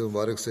اپنے دست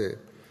مبارک سے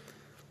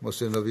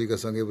مسجد نبوی کا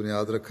سنگ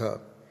بنیاد رکھا۔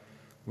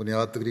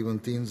 بنیاد تقریباً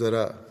 3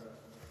 ذرا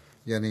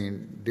یعنی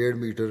 1.5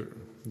 میٹر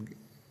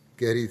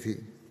گہری تھی۔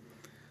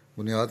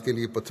 بنیاد کے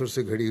لیے پتھر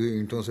سے گھڑی ہوئی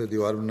اینٹوں سے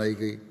دیوار بنائی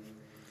گئی،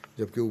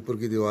 جبکہ اوپر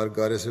کی دیوار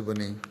گارے سے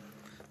بنی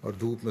اور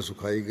دھوپ میں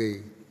سکھائی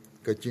گئی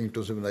کچی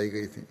اینٹوں سے بنائی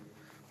گئی تھی۔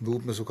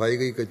 دھوپ میں سکھائی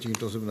گئی کچی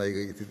اینٹوں سے بنائی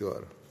گئی تھی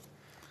دیوار۔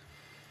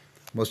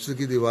 مسجد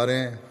کی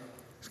دیواریں،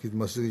 اس کی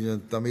مسجد کی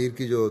تعمیر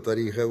کی جو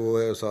تاریخ ہے وہ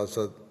ہے، اور ساتھ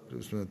ساتھ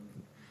اس میں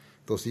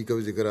توسیع کا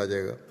بھی ذکر آ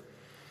جائے گا۔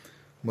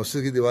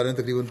 مسجد کی دیواریں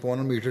تقریباً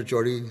 1.25 میٹر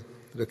چوڑی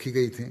رکھی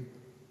گئی تھیں،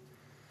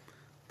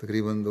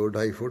 تقریباً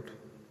 2-2.5 فٹ،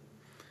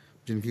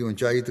 جن کی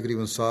اونچائی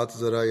تقریباً 7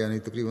 ذرا یعنی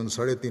تقریباً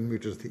 3.5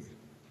 میٹر تھی۔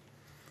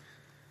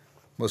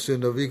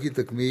 مسجد نبوی کی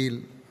تکمیل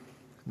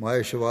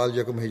ماہ شوال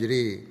 1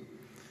 ہجری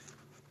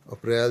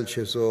اپریل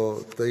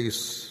 623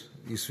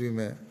 عیسوی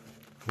میں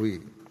ہوئی۔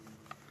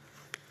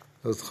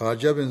 حضرت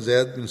خارجہ بن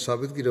زید بن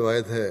ثابت کی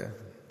روایت ہے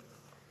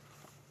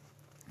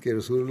کہ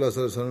رسول اللہ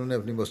صلی اللہ علیہ وسلم نے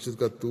اپنی مسجد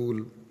کا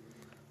طول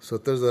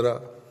 70 ذرا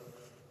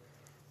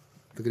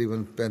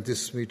تقریباً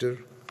 35 میٹر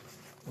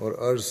اور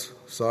عرض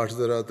 60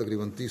 ذرا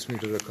تقریباً 30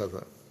 میٹر رکھا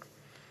تھا۔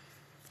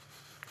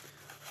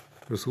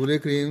 رسول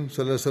کریم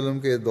صلی اللہ علیہ وسلم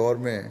کے دور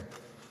میں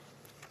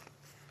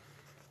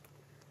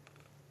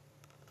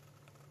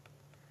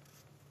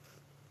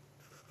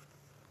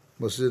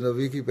مسجد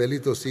نبوی کی پہلی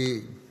توسیع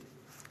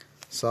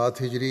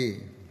 7 ہجری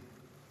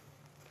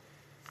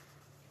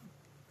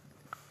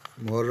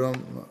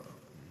محرم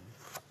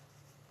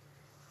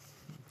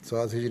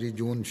 7 ہجری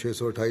جون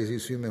 628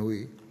 عیسوی میں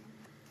ہوئی،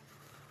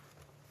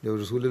 جب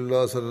رسول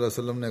اللہ صلی اللہ علیہ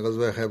وسلم نے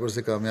غزوہ خیبر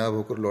سے کامیاب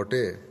ہو کر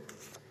لوٹے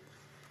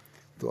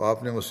تو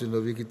آپ نے مسجد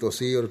نبوی کی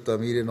توسیع اور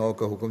تعمیر نو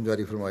کا حکم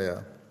جاری فرمایا۔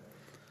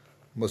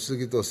 مسجد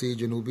کی توسیع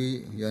جنوبی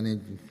یعنی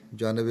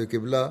جانب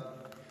قبلہ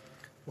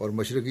اور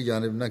مشرقی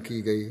جانب نہ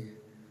کی گئی،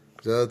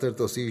 زیادہ تر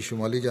توسیع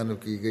شمالی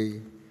جانب کی گئی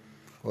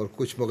اور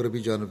کچھ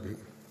مغربی جانب بھی۔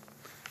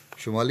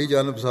 شمالی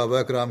جانب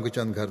صحابہ کرام کے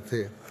چند گھر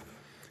تھے،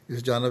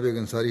 اس جانب ایک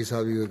انصاری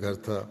صحابی کا گھر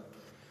تھا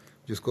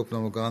جس کو اپنا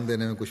مکان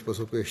دینے میں کچھ پس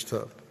و پیش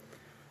تھا۔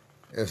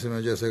 ایسے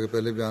میں جیسا کہ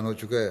پہلے بیان ہو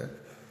چکا ہے،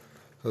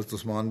 حضرت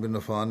عثمان بن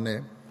عفان نے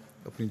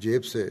اپنی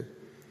جیب سے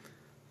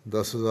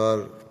 10,000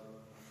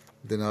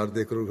 دینار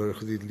دے کر گھر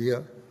خرید لیا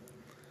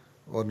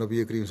اور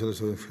نبی کریم صلی اللہ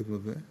علیہ وسلم کی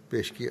خدمت میں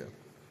پیش کیا۔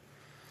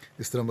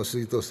 اس طرح مسجد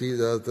کی توسیع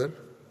زیادہ تر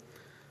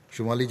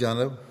شمالی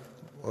جانب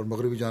اور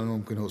مغربی جانب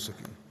ممکن ہو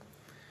سکی۔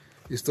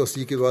 اس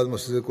توسیع کے بعد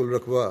مسجد کا کل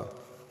رقبہ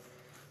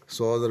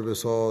 100 ضرب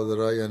 100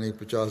 ذرا یعنی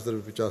 50 ضرب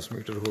 50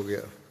 میٹر ہو گیا۔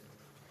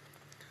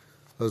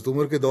 حضرت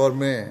عمر کے دور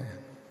میں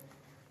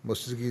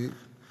مسجد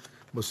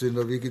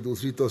نبوی کی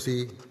دوسری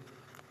توسیع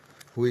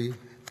ہوئی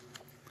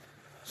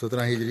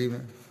 17 ہجری میں۔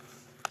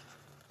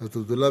 حضرت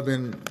عبداللہ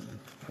بن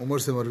عمر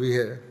سے مروی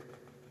ہے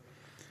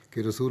کہ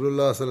رسول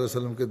اللہ صلی اللہ علیہ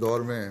وسلم کے دور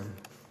میں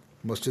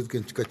مسجد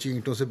کچی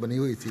اینٹوں سے بنی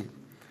ہوئی تھی،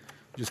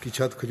 جس کی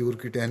چھت کھجور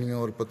کی ٹہنیوں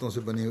اور پتوں سے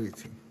بنی ہوئی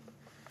تھی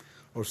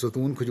اور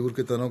ستون کھجور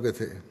کے تنوں کے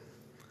تھے۔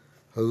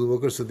 حضرت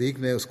بکر صدیق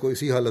نے اس کو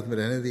اسی حالت میں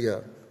رہنے دیا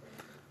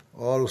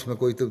اور اس میں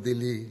کوئی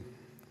تبدیلی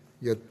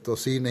یا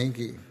توسیع نہیں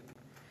کی۔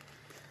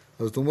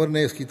 حضرت عمر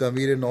نے اس کی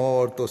تعمیر نو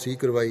اور توسیع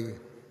کروائی،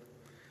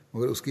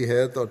 مگر اس کی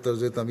حیت اور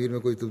طرز تعمیر میں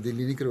کوئی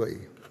تبدیلی نہیں کروائی،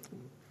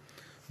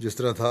 جس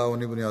طرح تھا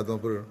انہی بنیادوں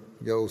پر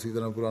یا اسی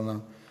طرح پرانا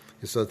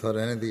حصہ تھا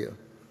رہنے دیا۔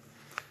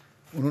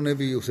 انہوں نے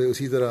بھی اسے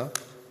اسی طرح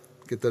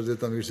کے طرز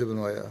تعمیر سے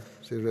بنوایا،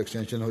 صرف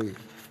ایکسٹینشن ہوئی۔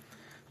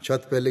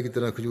 چھت پہلے کی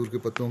طرح کھجور کے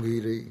پتوں کی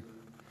ہی رہی،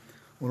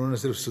 انہوں نے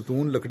صرف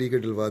ستون لکڑی کے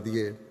ڈلوا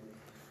دیے۔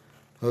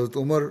 حضرت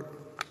عمر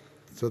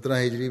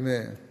 17 ہجری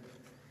میں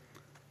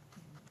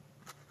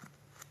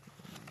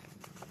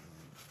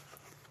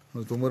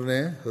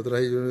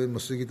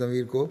مسجد کی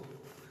تعمیر کو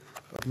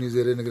اپنی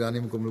زیر نگرانی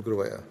مکمل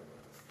کروایا۔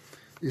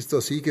 اس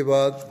توسیع کے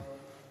بعد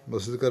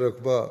مسجد کا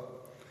رقبہ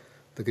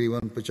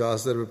تقریباً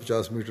 50 ضرب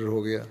 50 میٹر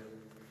ہو گیا،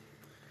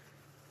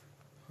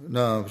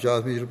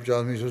 50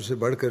 میٹر سے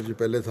بڑھ کر جو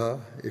پہلے تھا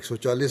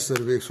 140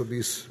 ضرب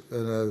 120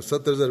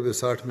 70 ضرب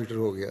 60 میٹر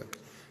ہو گیا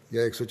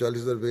یا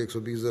 140 ضرب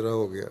 120 ذرا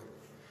ہو گیا۔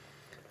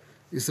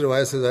 اس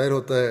روایت سے ظاہر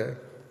ہوتا ہے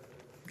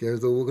کہ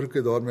حضرت ابوبکر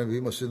کے دور میں بھی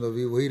مسجد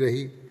نبوی وہی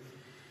رہی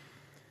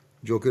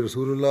جو کہ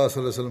رسول اللہ صلی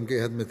اللہ علیہ وسلم کے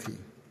عہد میں تھی،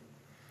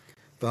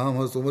 تاہم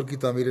حضرت عمر کی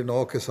تعمیر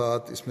نو کے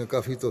ساتھ اس میں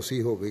کافی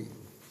توسیع ہو گئی۔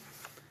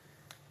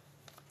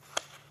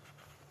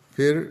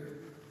 پھر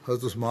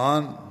حضرت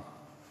عثمان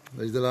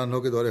رضی اللہ عنہ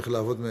کے دور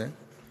خلافت میں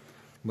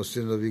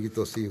مسجد نبوی کی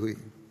توسیع ہوئی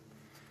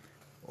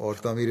اور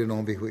تعمیر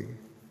نو بھی ہوئی۔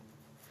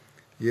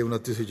 یہ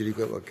 29 ہجری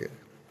کا واقعہ ہے۔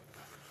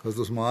 حضرت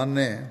عثمان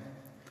نے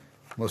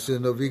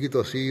مسجد نبوی کی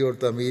توسیع اور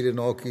تعمیر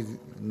نو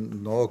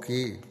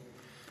کی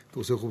تو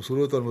اسے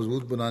خوبصورت اور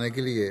مضبوط بنانے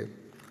کے لیے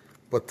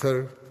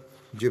پتھر،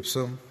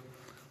 جپسم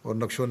اور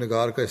نقش و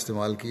نگار کا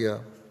استعمال کیا۔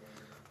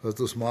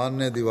 حضرت عثمان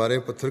نے دیواریں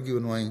پتھر کی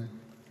بنوائیں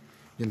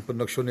جن پر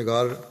نقش و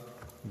نگار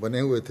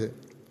بنے ہوئے تھے،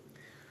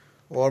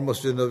 اور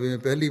مسجد نبوی میں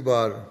پہلی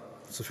بار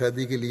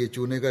سفیدی کے لیے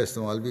چونے کا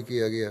استعمال بھی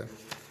کیا گیا۔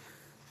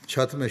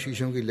 چھت میں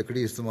شیشم کی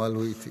لکڑی استعمال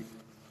ہوئی تھی۔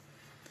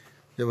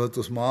 جب حضرت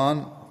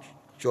عثمان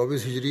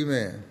 24 ہجری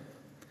میں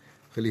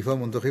خلیفہ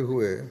منتخب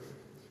ہوئے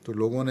تو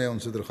لوگوں نے ان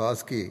سے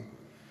درخواست کی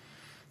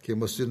کہ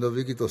مسجد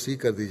نبوی کی توسیع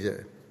کر دی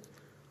جائے۔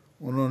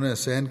 انہوں نے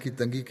صحن کی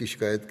تنگی کی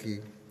شکایت کی،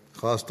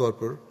 خاص طور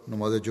پر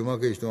نماز جمعہ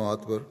کے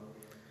اجتماعات پر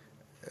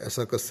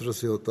ایسا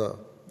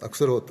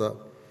اکثر ہوتا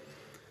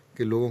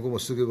کہ لوگوں کو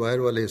مسجد کے باہر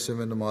والے حصے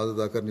میں نماز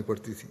ادا کرنی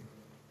پڑتی تھی۔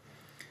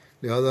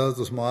 لہذا حضرت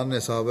عثمان نے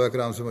صحابہ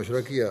کرام سے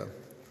مشورہ کیا۔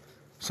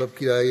 سب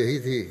کی رائے یہی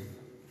تھی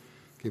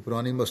کہ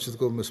پرانی مسجد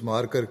کو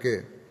مسمار کر کے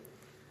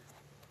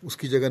اس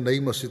کی جگہ نئی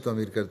مسجد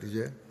تعمیر کر دی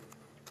جائے،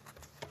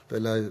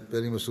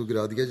 پہلی مسجد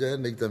گرا دیا جائے،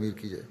 نئی تعمیر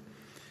کی جائے۔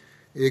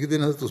 ایک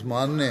دن حضرت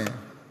عثمان نے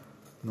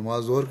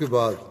نماز ظہر کے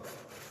بعد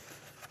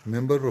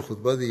ممبر پر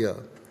خطبہ دیا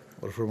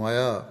اور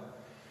فرمایا،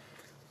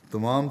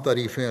 تمام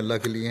تعریفیں اللہ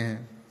کے لیے ہیں،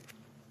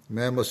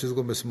 میں مسجد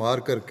کو مسمار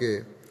کر کے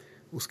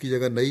اس کی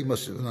جگہ نئی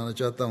مسجد بنانا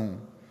چاہتا ہوں،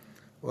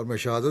 اور میں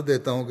شہادت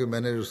دیتا ہوں کہ میں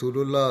نے رسول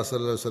اللہ صلی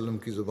اللہ علیہ وسلم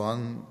کی زبان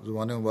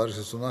مبارک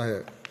سے سنا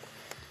ہے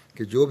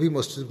کہ جو بھی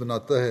مسجد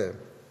بناتا ہے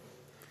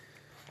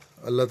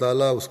اللہ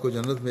تعالیٰ اس کو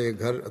جنت میں ایک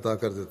گھر عطا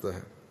کر دیتا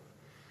ہے۔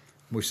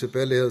 مجھ سے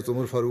پہلے حضرت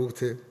عمر فاروق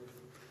تھے،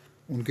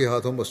 ان کے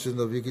ہاتھوں مسجد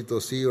نبوی کی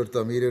توسیع اور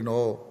تعمیر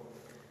نو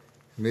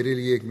میرے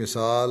لیے ایک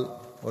مثال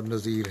اور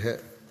نظیر ہے۔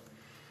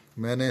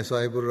 میں نے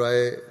صاحب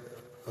الرائے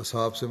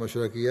اصحاب سے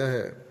مشورہ کیا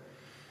ہے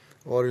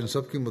اور ان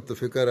سب کی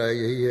متفقہ رائے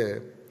یہی ہے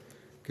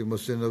کہ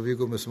مسجد نبوی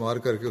کو مسمار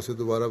کر کے اسے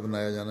دوبارہ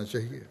بنایا جانا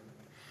چاہیے۔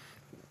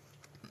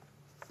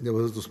 جب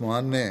حضرت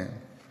عثمان نے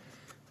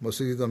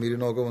مسجد کی تعمیر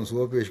نو کا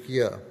منصوبہ پیش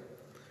کیا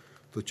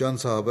تو چند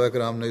صحابہ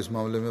کرام نے اس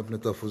معاملے میں اپنے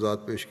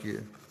تحفظات پیش کیے۔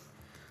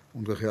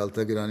 ان کا خیال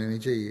تھا گرانی نہیں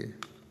چاہیے۔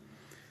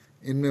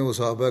 ان میں وہ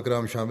صحابہ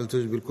کرام شامل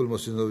تھے جو بالکل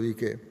مسجد نبوی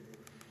کے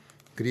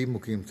قریب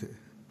مقیم تھے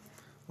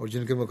اور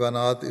جن کے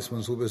مکانات اس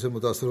منصوبے سے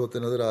متاثر ہوتے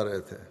نظر آ رہے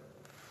تھے۔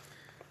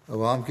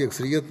 عوام کی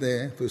اکثریت نے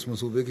تو اس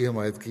منصوبے کی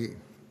حمایت کی،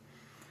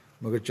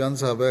 مگر چند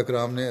صحابہ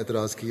کرام نے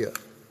اعتراض کیا۔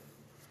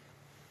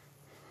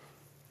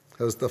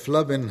 حضرت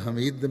افلا بن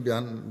حمید نے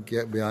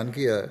بیان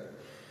کیا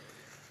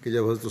کہ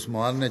جب حضرت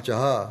عثمان نے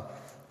چاہا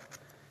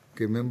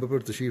کہ ممبر پر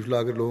تشریف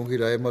لا کر لوگوں کی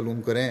رائے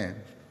معلوم کریں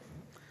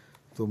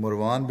تو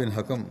مروان بن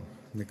حکم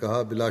نے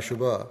کہا بلا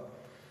شبہ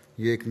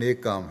یہ ایک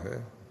نیک کام ہے،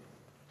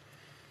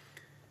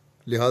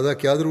 لہذا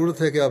کیا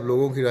ضرورت ہے کہ آپ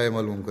لوگوں کی رائے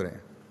معلوم کریں۔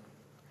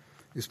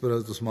 اس پر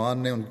حضرت عثمان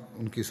نے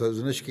ان کی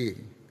سرزنش کی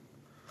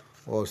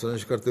اور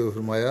سرزنش کرتے ہوئے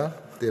فرمایا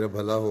تیرا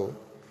بھلا ہو،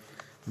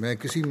 میں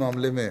کسی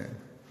معاملے میں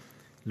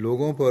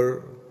لوگوں پر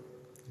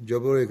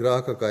جبر و اکراہ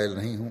کا قائل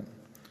نہیں ہوں،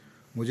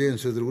 مجھے ان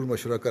سے ضرور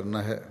مشورہ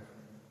کرنا ہے۔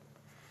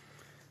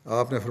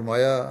 آپ نے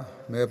فرمایا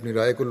میں اپنی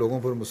رائے کو لوگوں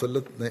پر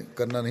مسلط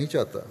کرنا نہیں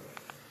چاہتا،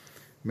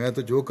 میں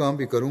تو جو کام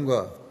بھی کروں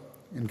گا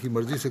ان کی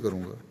مرضی سے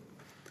کروں گا۔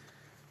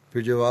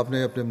 پھر جب آپ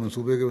نے اپنے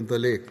منصوبے کے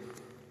متعلق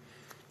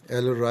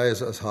اہل الرائے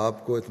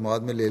اصحاب کو اعتماد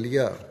میں لے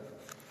لیا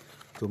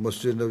تو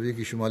مسجد نبوی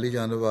کی شمالی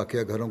جانب واقع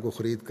گھروں کو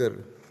خرید کر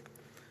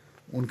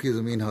ان کی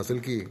زمین حاصل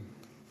کی،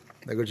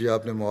 اگرچہ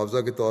آپ نے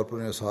معاوضہ کے طور پر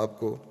ان اصحاب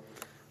کو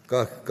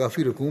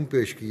کافی رقوم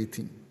پیش کی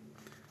تھیں،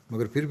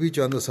 مگر پھر بھی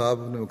چند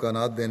اصحاب اپنے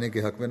مکانات دینے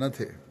کے حق میں نہ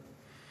تھے،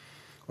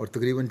 اور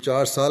تقریباً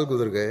 4 سال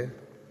گزر گئے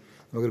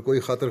مگر کوئی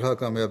خاطر خواہ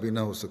کامیابی نہ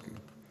ہو سکی۔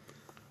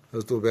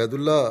 حضرت عبید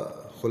اللہ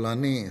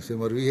خلانی سے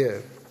مروی ہے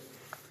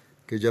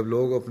کہ جب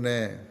لوگ اپنے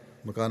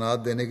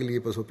مکانات دینے کے لیے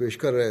پس و پیش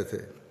کر رہے تھے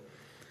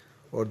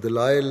اور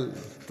دلائل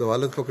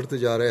طوالت پکڑتے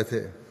جا رہے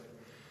تھے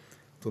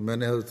تو میں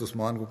نے حضرت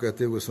عثمان کو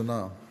کہتے ہوئے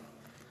سنا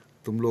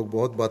تم لوگ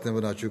بہت باتیں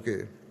بنا چکے۔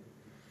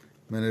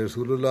 میں نے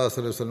رسول اللہ صلی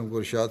اللہ علیہ وسلم کو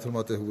ارشاد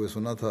فرماتے ہوئے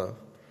سنا تھا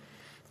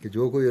کہ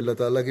جو کوئی اللہ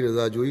تعالیٰ کی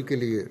رضا جوئی کے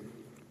لیے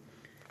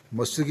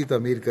مسجد کی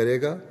تعمیر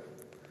کرے گا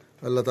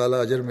اللہ تعالیٰ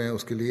اجر میں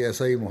اس کے لیے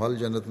ایسا ہی محل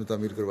جنت میں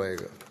تعمیر کروائے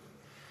گا۔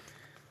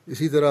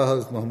 اسی طرح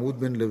حضرت محمود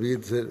بن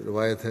لبید سے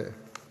روایت ہے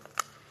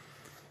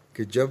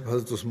کہ جب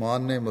حضرت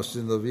عثمان نے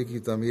مسجد نبوی کی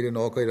تعمیر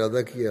نو کا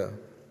ارادہ کیا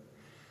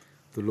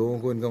تو لوگوں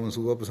کو ان کا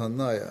منصوبہ پسند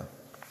نہ آیا۔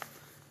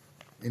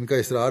 ان کا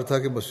اصرار تھا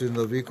کہ مسجد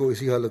نبوی کو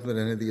اسی حالت میں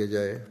رہنے دیا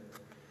جائے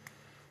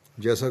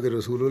جیسا کہ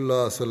رسول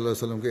اللہ صلی اللہ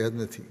علیہ وسلم کے عہد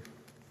میں تھی۔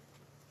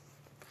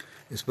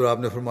 اس پر آپ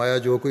نے فرمایا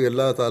جو کوئی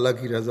اللہ تعالیٰ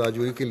کی رضا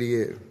جوئی کے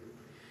لیے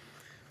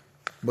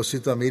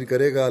مسجد تعمیر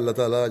کرے گا اللہ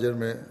تعالیٰ اجر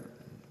میں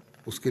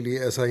اس کے لیے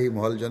ایسا ہی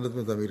محل جنت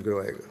میں تعمیر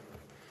کروائے گا۔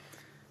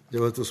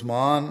 جب حضرت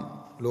عثمان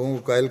لوگوں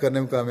کو قائل کرنے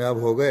میں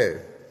کامیاب ہو گئے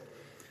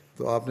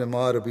تو آپ نے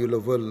ماہ ربیع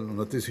الاول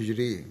 29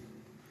 ہجری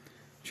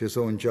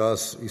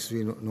 649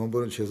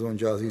 نومبر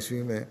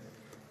 649 میں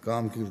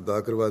کام کی ابتدا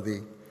کروا دی۔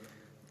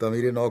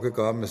 تعمیر نو کے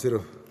کام میں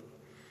صرف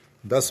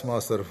 10 ماہ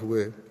صرف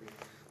ہوئے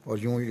اور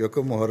یوں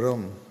 1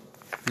 محرم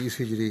 30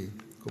 ہجری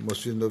کو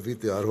مسجد نبوی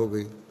تیار ہو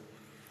گئی۔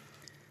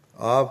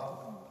 آپ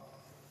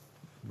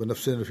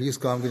بنفس نفیس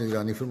کام کی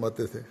نگرانی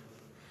فرماتے تھے،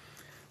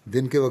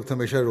 دن کے وقت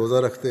ہمیشہ روزہ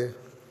رکھتے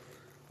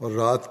اور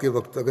رات کے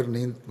وقت اگر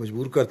نیند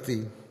مجبور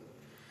کرتی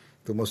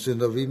تو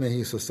مسجد نبوی میں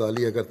ہی سستا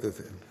لیا کرتے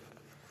تھے۔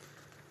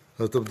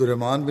 حضرت عبد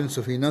الرحمن بن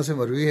سفینہ سے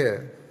مروی ہے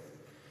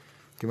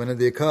کہ میں نے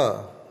دیکھا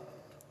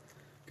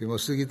کہ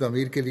مسجد کی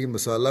تعمیر کے لیے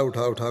مسالہ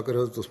اٹھا اٹھا کر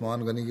حضرت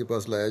عثمان غنی کے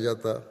پاس لایا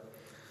جاتا،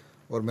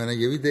 اور میں نے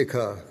یہ بھی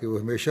دیکھا کہ وہ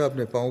ہمیشہ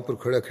اپنے پاؤں پر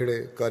کھڑے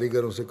کھڑے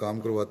کاریگروں سے کام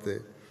کرواتے،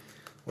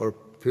 اور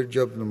پھر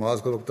جب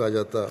نماز کا وقت آ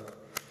جاتا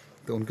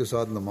تو ان کے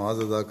ساتھ نماز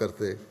ادا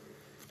کرتے،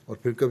 اور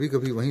پھر کبھی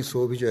کبھی وہیں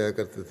سو بھی جایا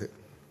کرتے تھے۔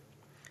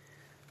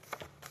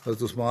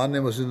 حضرت عثمان نے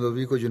مسجد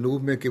نبوی کو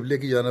جنوب میں قبلے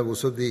کی جانب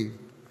وسعت دی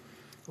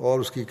اور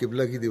اس کی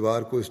قبلہ کی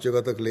دیوار کو اس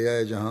جگہ تک لے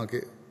آئے جہاں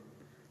کہ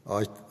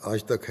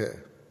آج تک ہے۔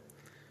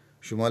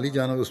 شمالی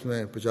جانب اس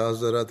میں 50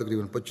 ذرا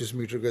تقریباً 25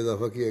 میٹر کا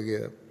اضافہ کیا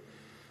گیا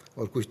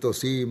اور کچھ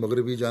توسیع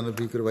مغربی جانب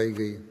بھی کروائی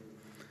گئی۔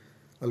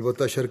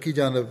 البتہ شرقی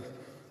جانب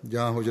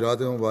جہاں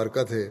حجرات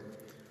مبارکہ تھے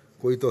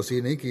کوئی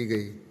توسیع نہیں کی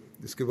گئی۔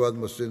 اس کے بعد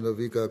مسجد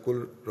نبوی کا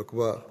کل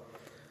رقبہ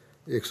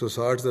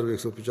 160 ضرب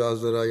 150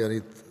 ذرا یعنی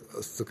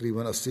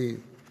تقریباً 80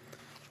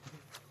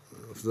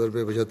 ضرب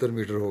 75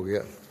 میٹر ہو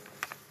گیا۔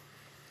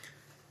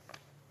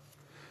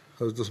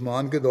 حضرت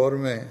عثمان کے دور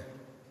میں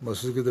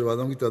مسجد کے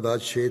دروازوں کی تعداد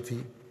 6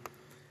 تھی۔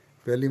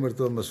 پہلی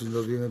مرتبہ مسجد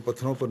نبوی میں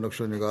پتھروں پر نقش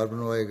و نگار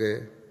بنوائے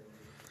گئے،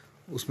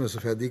 اس میں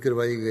سفیدی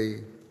کروائی گئی۔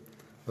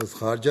 حضرت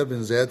خارجہ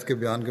بن زید کے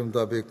بیان کے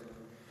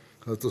مطابق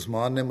حضرت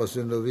عثمان نے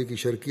مسجد نبوی کی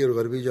شرقی اور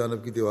غربی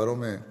جانب کی دیواروں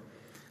میں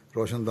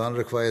روشن دان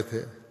رکھوائے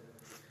تھے۔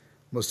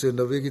 مسجد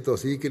نبوی کی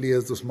توسیع کے لیے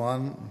حضرت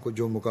عثمان کو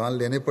جو مکان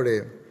لینے پڑے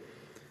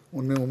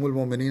ان میں ام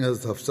المومنین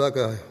حضرت حفصہ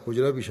کا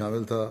حجرہ بھی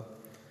شامل تھا،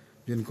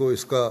 جن کو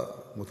اس کا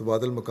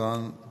متبادل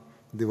مکان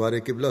دیوار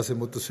قبلہ سے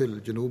متصل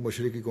جنوب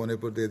مشرقی کونے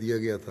پر دے دیا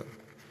گیا تھا،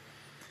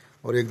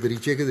 اور ایک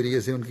دریچے کے ذریعے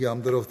سے ان کی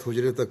آمد و رفت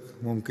حجرے تک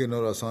ممکن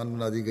اور آسان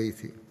بنا دی گئی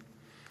تھی۔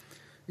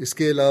 اس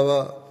کے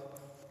علاوہ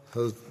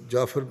حضرت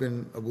جعفر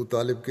بن ابو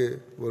طالب کے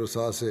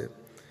ورثاء سے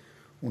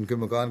ان کے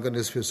مکان کا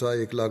نصف حصہ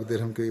 1,00,000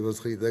 درہم کے عوض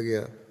خریدا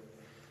گیا،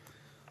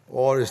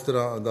 اور اس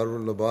طرح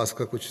داراللباس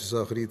کا کچھ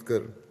حصہ خرید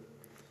کر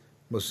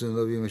مسجد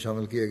نبوی میں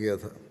شامل کیا گیا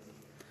تھا۔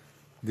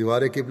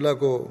 دیوار قبلہ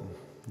کو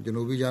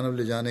جنوبی جانب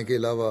لے جانے کے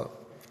علاوہ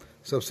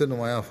سب سے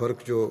نمایاں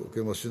فرق جو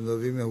کہ مسجد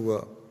نبوی میں ہوا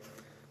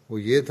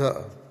وہ یہ تھا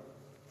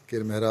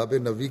کہ محراب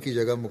نبوی کی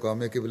جگہ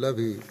مقام قبلہ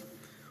بھی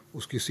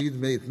اس کی سیدھ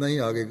میں اتنا ہی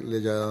آگے لے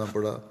جانا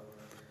پڑا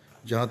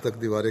جہاں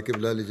تک دیوار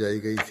قبلہ لے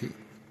جائی گئی تھی،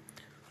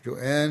 جو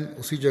عین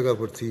اسی جگہ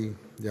پر تھی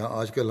جہاں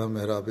آج کل ہم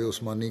محراب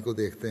عثمانی کو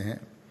دیکھتے ہیں۔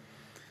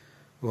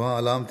 وہاں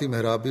علامتی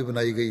محراب بھی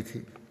بنائی گئی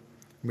تھی۔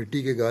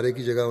 مٹی کے گارے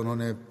کی جگہ انہوں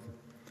نے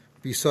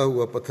پیسا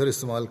ہوا پتھر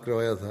استعمال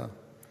کروایا تھا،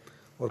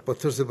 اور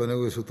پتھر سے بنے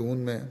ہوئے ستون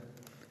میں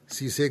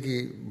سیسے کی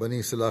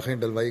بنی سلاخیں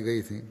ڈلوائی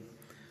گئی تھیں۔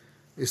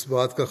 اس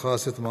بات کا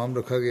خاص اہتمام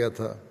رکھا گیا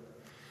تھا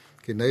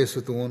کہ نئے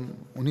ستون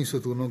انہی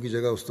ستونوں کی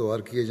جگہ استوار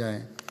کیے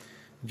جائیں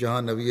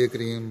جہاں نبی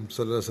کریم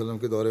صلی اللہ علیہ وسلم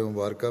کے دور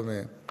مبارکہ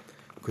میں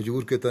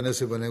کھجور کے تنے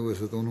سے بنے ہوئے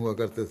ستون ہوا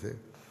کرتے تھے۔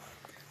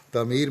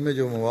 تعمیر میں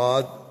جو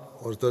مواد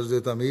اور طرز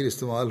تعمیر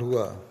استعمال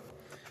ہوا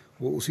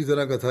وہ اسی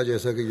طرح کا تھا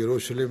جیسا کہ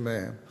یروشلم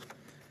میں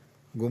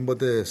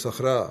گنبد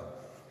صخرہ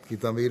کی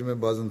تعمیر میں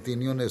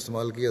بازنطینیوں نے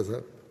استعمال کیا تھا۔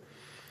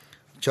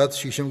 چھت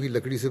شیشم کی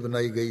لکڑی سے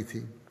بنائی گئی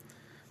تھی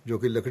جو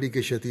کہ لکڑی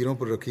کے شتیروں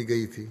پر رکھی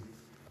گئی تھی،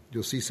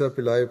 جو سیسا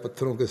پلائے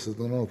پتھروں کے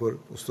ستونوں پر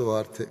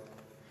استوار تھے۔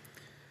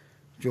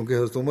 چونکہ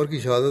حضرت عمر کی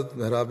شہادت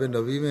محراب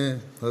نبوی میں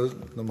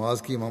حضرت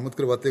نماز کی امامت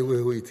کرواتے ہوئے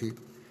ہوئی تھی،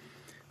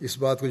 اس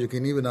بات کو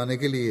یقینی بنانے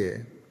کے لیے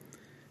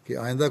کہ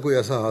آئندہ کوئی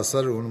ایسا حادثہ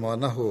رونما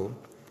نہ ہو،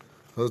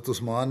 حضرت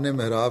عثمان نے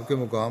محراب کے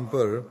مقام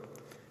پر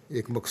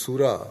ایک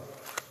مقصورہ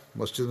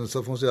مسجد میں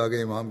صفوں سے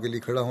آگے امام کے لیے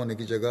کھڑا ہونے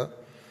کی جگہ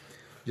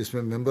جس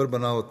میں ممبر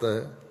بنا ہوتا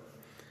ہے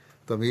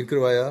تعمیر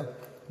کروایا،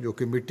 جو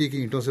کہ مٹی کی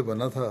اینٹوں سے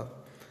بنا تھا،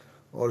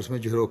 اور اس میں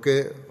جھروکے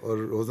اور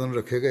روزن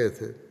رکھے گئے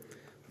تھے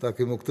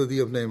تاکہ مقتدی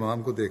اپنے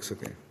امام کو دیکھ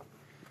سکیں۔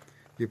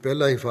 یہ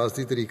پہلا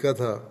حفاظتی طریقہ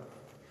تھا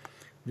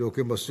جو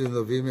کہ مسجد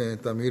نبوی میں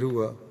تعمیر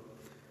ہوا،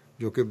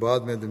 جو کہ بعد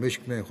میں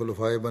دمشق میں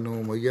خلفائے بنو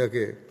امیہ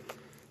کے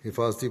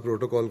حفاظتی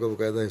پروٹوکول کا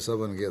باقاعدہ حصہ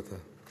بن گیا تھا۔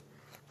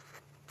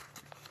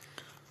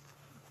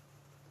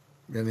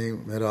 یعنی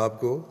محراب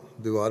کو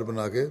دیوار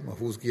بنا کے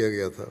محفوظ کیا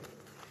گیا تھا،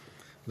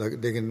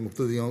 لیکن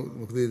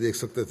مقتدی دیکھ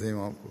سکتے تھے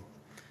امام کو۔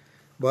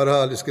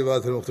 بہرحال اس کے بعد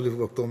پھر مختلف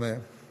وقتوں میں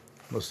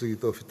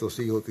مسجد کی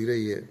توسیع ہوتی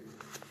رہی ہے۔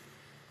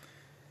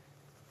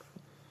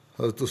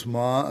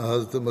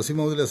 حضرت مسیح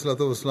موعود علیہ الصلوۃ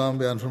والسلام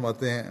بیان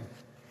فرماتے ہیں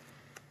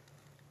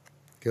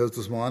کہ حضرت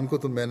عثمان کو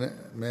تو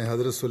میں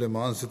حضرت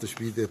سلیمان سے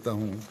تشبیہ دیتا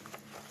ہوں،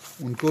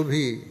 ان کو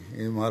بھی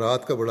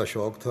عمارات کا بڑا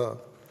شوق تھا۔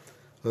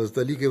 حضرت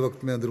علی کے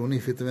وقت میں اندرونی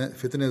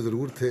فتنے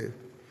ضرور تھے،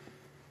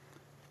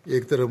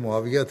 ایک طرف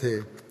معاویہ تھے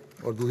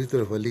اور دوسری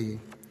طرف علی،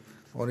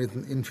 اور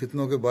ان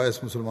فتنوں کے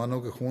باعث مسلمانوں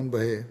کے خون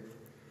بہے۔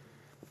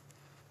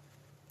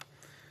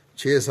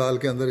 6 سال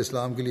کے اندر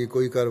اسلام کے لیے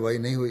کوئی کارروائی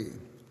نہیں ہوئی۔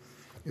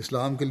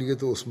 اسلام کے لیے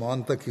تو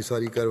عثمان تک کی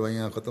ساری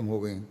کارروائیاں ختم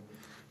ہو گئیں،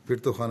 پھر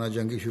تو خانہ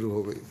جنگی شروع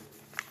ہو گئی۔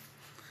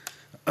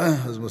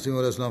 حضرت مسیح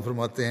علیہ السلام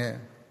فرماتے ہیں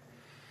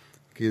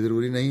کہ یہ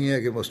ضروری نہیں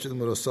ہے کہ مسجد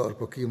مرصع اور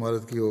پکی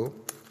عمارت کی ہو،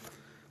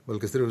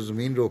 بلکہ صرف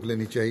زمین روک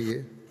لینی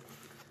چاہیے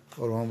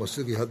اور وہاں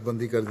مسجد کی حد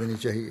بندی کر دینی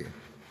چاہیے،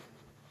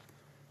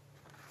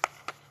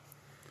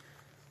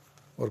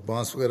 اور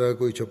بانس وغیرہ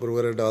کوئی چھپر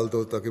وغیرہ ڈال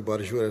دو تاکہ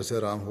بارش وغیرہ سے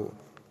آرام ہو۔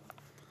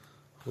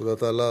 خدا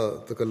تعالیٰ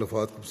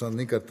تکلفات کو پسند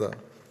نہیں کرتا۔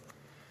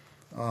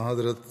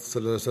 حضرت صلی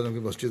اللہ علیہ وسلم کی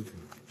مسجد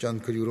چند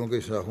کھجوروں کے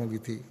شاخوں کی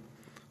تھی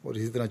اور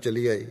اسی طرح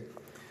چلی آئی۔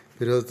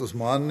 پھر حضرت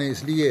عثمان نے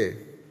اس لیے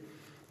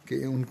کہ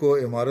ان کو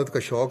عمارت کا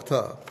شوق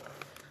تھا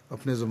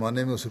اپنے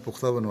زمانے میں اسے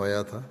پختہ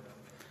بنوایا تھا۔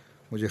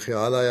 مجھے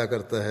خیال آیا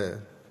کرتا ہے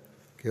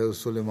کہ حضرت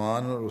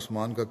سلیمان اور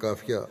عثمان کا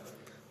قافیہ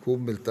خوب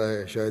ملتا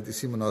ہے، شاید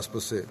اسی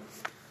مناسبت سے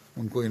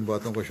ان کو ان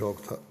باتوں کا شوق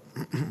تھا۔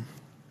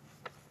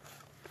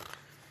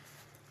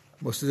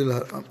 مسجد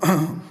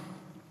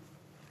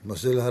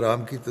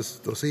الحرام کی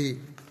توسیع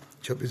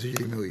 26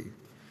 ہجری میں ہوئی۔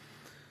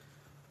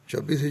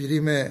 26 ہجری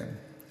میں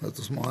حضرت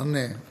عثمان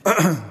نے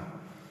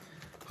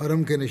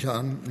حرم کے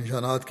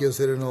نشانات کی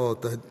اثر نو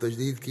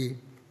تجدید کی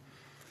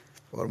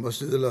اور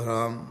مسجد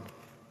الحرام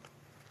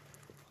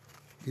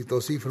کی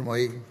توسیع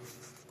فرمائی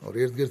اور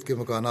ارد گرد کے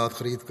مکانات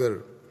خرید کر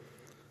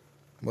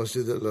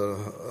مسجد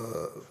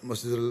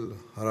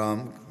الحرام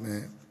میں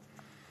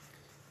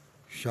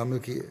شامل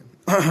کیے۔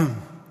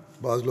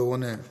 بعض لوگوں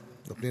نے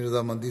اپنی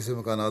رضامندی سے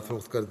مکانات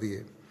فروخت کر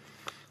دیے،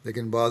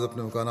 لیکن بعض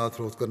اپنے مکانات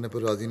فروخت کرنے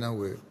پر راضی نہ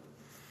ہوئے۔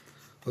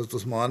 حضرت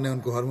عثمان نے ان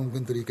کو ہر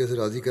ممکن طریقے سے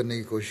راضی کرنے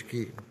کی کوشش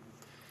کی،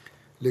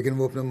 لیکن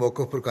وہ اپنے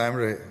موقف پر قائم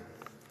رہے۔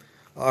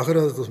 آخر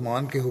حضرت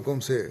عثمان کے حکم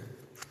سے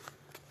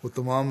وہ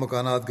تمام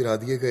مکانات گرا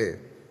دیے گئے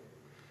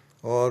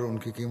اور ان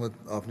کی قیمت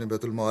آپ نے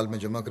بیت المال میں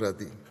جمع کرا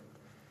دی۔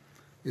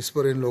 اس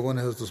پر ان لوگوں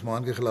نے حضرت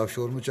عثمان کے خلاف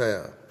شور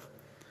مچایا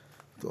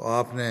تو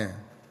آپ نے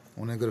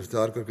انہیں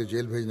گرفتار کر کے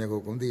جیل بھیجنے کا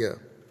حکم دیا۔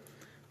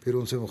 پھر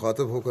ان سے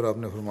مخاطب ہو کر آپ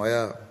نے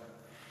فرمایا،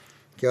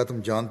 کیا تم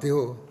جانتے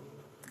ہو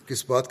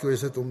کس بات کی وجہ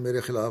سے تم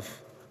میرے خلاف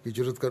یہ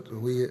جرأت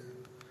ہوئی ہے؟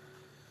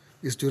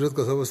 اس جرأت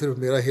کا سبب صرف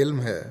میرا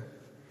علم ہے۔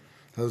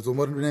 حضرت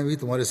عمر نے بھی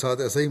تمہارے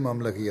ساتھ ایسا ہی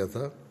معاملہ کیا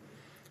تھا،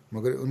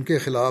 مگر ان کے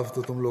خلاف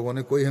تو تم لوگوں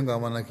نے کوئی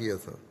ہنگامہ نہ کیا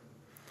تھا۔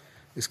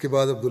 اس کے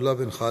بعد عبداللہ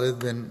بن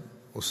خالد بن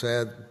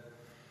اسید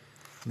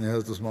نے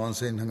حضرت عثمان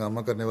سے ان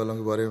ہنگامہ کرنے والوں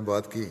کے بارے میں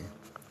بات کی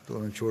تو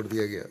انہیں چھوڑ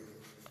دیا گیا۔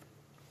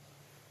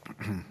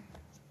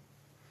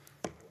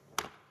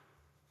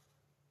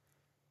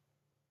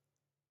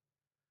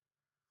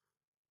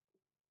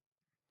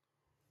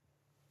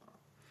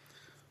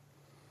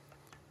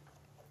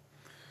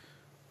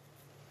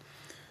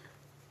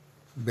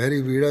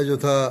 بحری بیڑا جو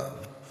تھا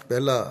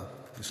پہلا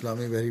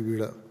اسلامی بحری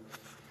بیڑا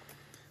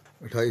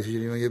 28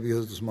 ہجری میں، یہ بھی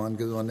حضرت عثمان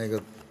کے زمانے کا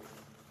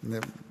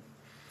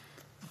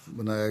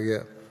بنایا گیا۔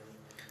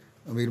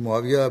 امیر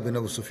معاویہ بن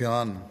ابو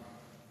سفیان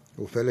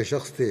وہ پہلے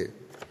شخص تھے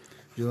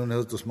جنہوں نے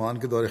حضرت عثمان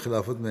کے دور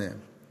خلافت میں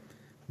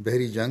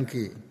بحری جنگ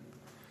کی۔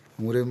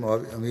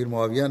 امیر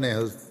معاویہ نے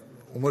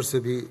حضرت عمر سے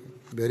بھی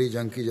بحری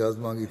جنگ کی اجازت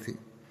مانگی تھی،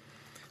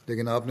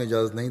 لیکن آپ نے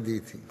اجازت نہیں دی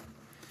تھی۔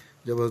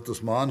 جب حضرت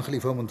عثمان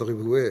خلیفہ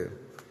منتخب ہوئے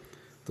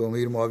تو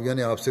امیر معاویہ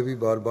نے آپ سے بھی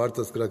بار بار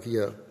تذکرہ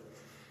کیا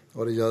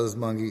اور اجازت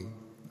مانگی۔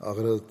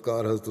 آخر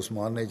حضرت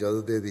عثمان نے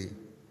اجازت دے دی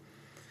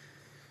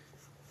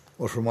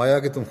اور فرمایا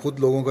کہ تم خود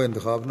لوگوں کا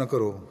انتخاب نہ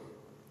کرو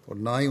اور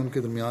نہ ہی ان کے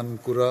درمیان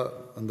قرعہ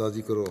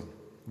اندازی کرو،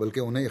 بلکہ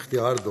انہیں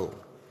اختیار دو،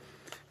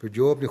 پھر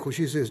جو اپنی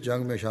خوشی سے اس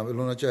جنگ میں شامل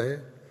ہونا چاہے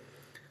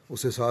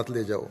اسے ساتھ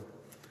لے جاؤ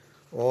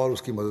اور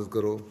اس کی مدد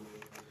کرو۔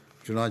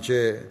 چنانچہ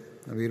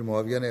امیر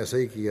معاویہ نے ایسا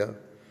ہی کیا۔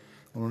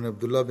 انہوں نے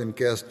عبداللہ بن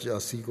قیس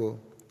جاسی کو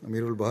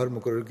امیر البحر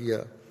مقرر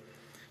کیا،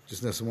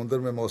 جس نے سمندر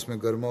میں موسم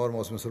گرما اور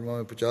موسم سرما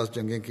میں 50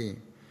 جنگیں کیں،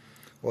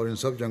 اور ان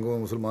سب جنگوں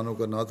میں مسلمانوں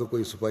کا نہ تو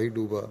کوئی سپاہی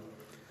ڈوبا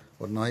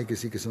اور نہ ہی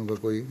کسی قسم کا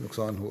کوئی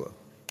نقصان ہوا۔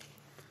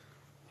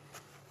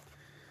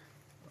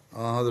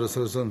 حضرت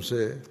صلی اللہ علیہ وسلم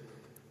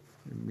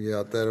سے یہ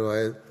آتا ہے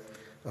روایت،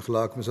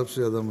 اخلاق میں سب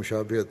سے زیادہ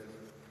مشابہت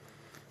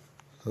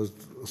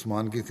حضرت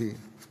عثمان کی تھی۔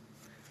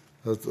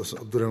 حضرت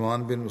عبد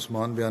الرحمن بن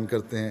عثمان بیان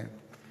کرتے ہیں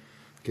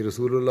کہ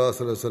رسول اللہ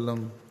صلی اللہ علیہ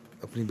وسلم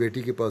اپنی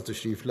بیٹی کے پاس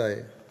تشریف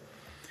لائے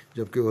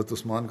جبکہ وہ حضرت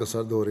عثمان کا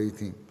سرد ہو رہی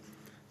تھیں۔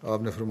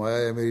 آپ نے فرمایا،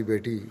 اے میری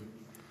بیٹی،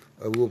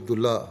 ابو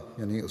عبداللہ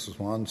یعنی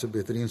عثمان سے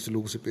بہترین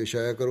سلوک سے پیش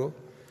آیا کرو،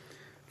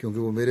 کیونکہ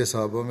وہ میرے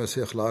صحابہ میں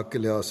سے اخلاق کے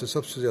لحاظ سے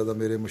سب سے زیادہ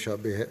میرے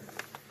مشابہ ہے۔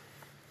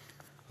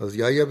 حضرت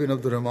یحییٰ بن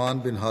عبد الرحمن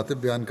بن حاتب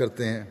بیان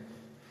کرتے ہیں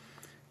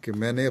کہ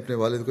میں نے اپنے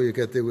والد کو یہ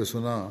کہتے ہوئے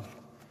سنا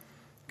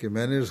کہ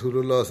میں نے رسول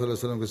اللہ صلی اللہ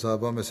علیہ وسلم کے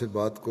صحابہ میں سے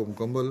بات کو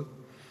مکمل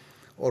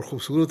اور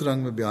خوبصورت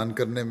رنگ میں بیان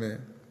کرنے میں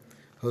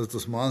حضرت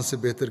عثمان سے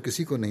بہتر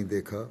کسی کو نہیں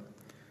دیکھا،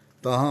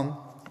 تاہم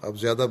اب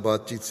زیادہ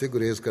بات چیت سے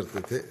گریز کرتے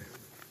تھے۔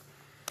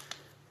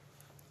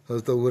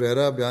 حضرت ابو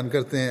ہریرہ بیان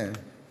کرتے ہیں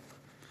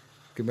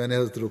کہ میں نے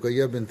حضرت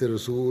رقیہ بنت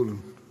رسول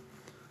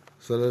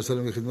صلی اللہ علیہ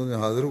وسلم کی خدمت میں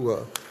حاضر ہوا۔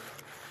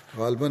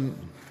 غالباً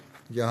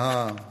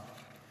یہاں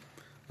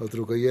حضرت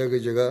رقیہ کی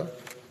جگہ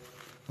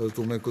حضرت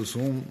ام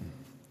کلثوم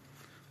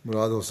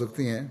مراد ہو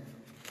سکتی ہیں،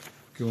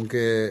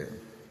 کیونکہ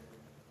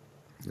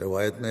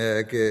روایت میں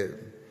ہے کہ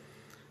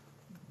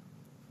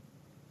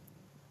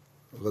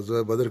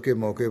غزوہ بدر کے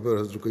موقع پر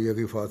حضرت رقیہ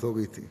کی وفات ہو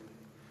گئی تھی،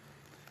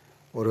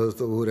 اور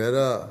حضرت ابو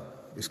ہریرہ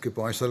اس کے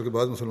 5 سال کے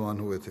بعد مسلمان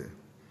ہوئے تھے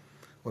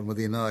اور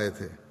مدینہ آئے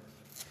تھے۔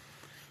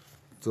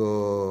 تو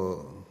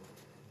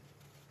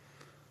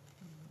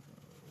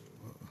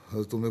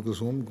حضرت ام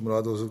کلثوم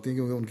مراد ہو سکتی ہیں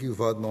کیونکہ ان کی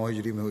وفات 9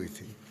 ہجری میں ہوئی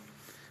تھی۔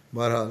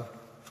 بہرحال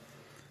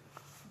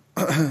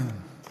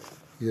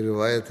یہ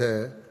روایت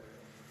ہے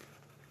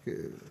کہ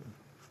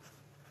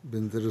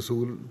بنت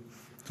رسول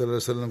صلی اللہ علیہ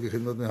وسلم کی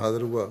خدمت میں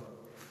حاضر ہوا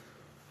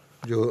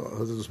جو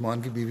حضرت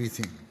عثمان کی بیوی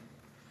تھیں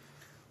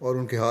اور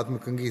ان کے ہاتھ میں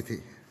کنگھی تھی۔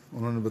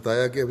 انہوں نے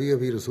بتایا کہ ابھی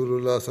ابھی رسول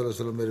اللہ صلی اللہ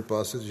علیہ وسلم میرے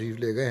پاس سے تشریف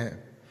لے گئے ہیں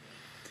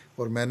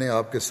اور میں نے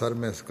آپ کے سر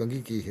میں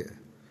کنگھی کی ہے۔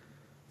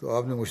 تو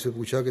آپ نے مجھ سے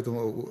پوچھا کہ تم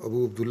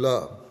ابو عبداللہ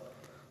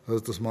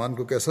حضرت عثمان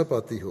کو کیسا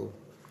پاتی ہو؟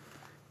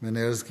 میں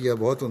نے عرض کیا،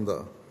 بہت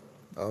عمدہ۔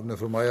 آپ نے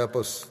فرمایا،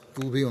 پس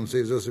تو بھی ان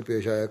سے عزت سے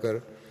پیش آیا کر،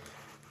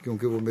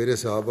 کیونکہ وہ میرے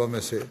صحابہ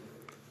میں سے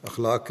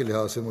اخلاق کے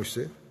لحاظ سے مجھ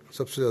سے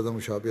سب سے زیادہ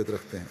مشابہت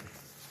رکھتے ہیں۔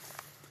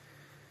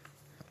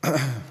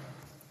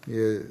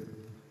 یہ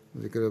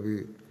ذکر ابھی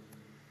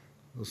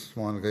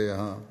عثمان کا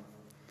یہاں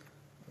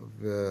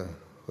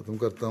ختم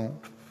کرتا ہوں۔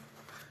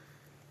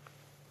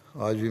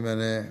 آج بھی میں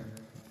نے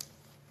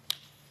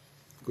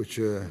کچھ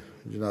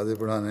جنازے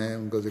پڑھانے ہیں،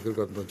 ان کا ذکر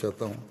کرنا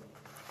چاہتا ہوں۔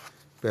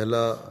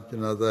 پہلا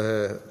جنازہ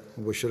ہے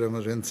مبشر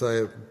احمد رند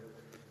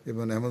صاحب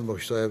ابن احمد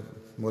بخش صاحب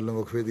مولم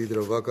وقف دید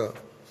روا کا،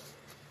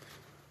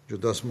 جو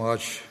 10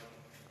 مارچ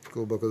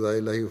کو بقضاء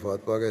الہی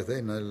وفات پا گئے تھے۔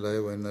 انا للہ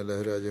و انا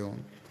الیہ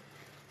راجعون۔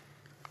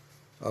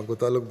 آپ کا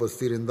تعلق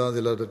بستی رنداں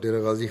ضلع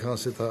ڈیرہ غازی خان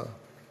سے تھا،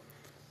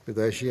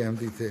 پیدائشی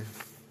احمدی تھے۔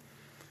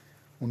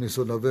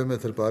 1990 میں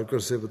تھرپارکر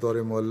سے بطور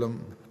معلم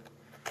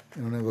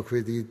انہوں نے وقف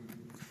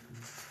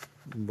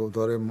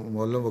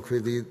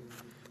دید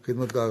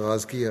خدمت کا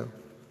آغاز کیا،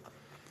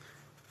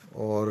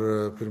 اور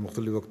پھر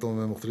مختلف وقتوں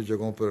میں مختلف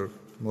جگہوں پر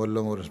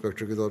معلم اور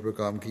انسپیکٹر کے طور پر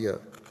کام کیا۔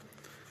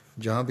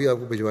 جہاں بھی آپ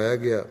کو بھجوایا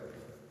گیا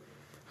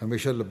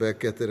ہمیشہ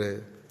لبیک کہتے رہے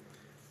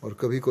اور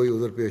کبھی کوئی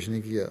عذر پیش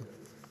نہیں کیا،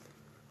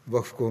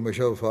 وقف کو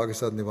ہمیشہ وفا کے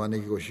ساتھ نبھانے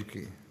کی کوشش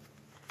کی۔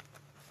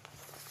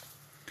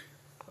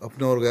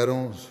 اپنوں اور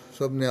غیروں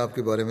سب نے آپ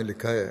کے بارے میں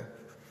لکھا ہے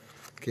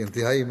کہ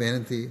انتہائی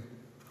محنتی،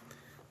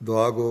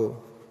 دعا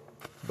گو،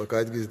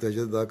 باقاعدگی سے تہجد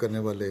ادا کرنے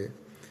والے،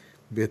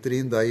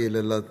 بہترین داعی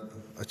اللہ،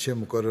 اچھے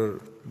مقرر،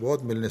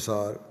 بہت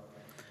ملنسار،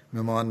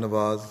 مہمان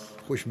نواز،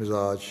 خوش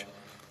مزاج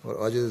اور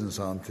عاجز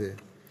انسان تھے۔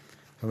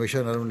 ہمیشہ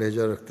نرم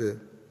لہجہ رکھتے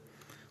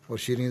اور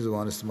شیریں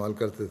زبان استعمال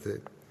کرتے تھے،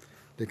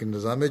 لیکن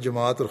نظام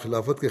جماعت اور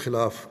خلافت کے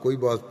خلاف کوئی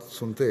بات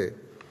سنتے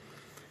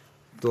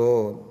تو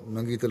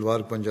ننگی تلوار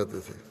بن جاتے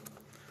تھے،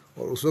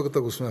 اور اس وقت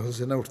تک اس محفل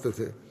سے نہ اٹھتے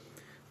تھے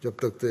جب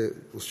تک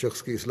اس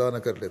شخص کی اصلاح نہ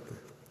کر لیتے۔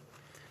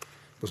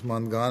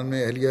 پسماندگان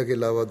میں اہلیہ کے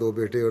علاوہ 2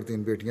 بیٹے اور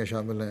 3 بیٹیاں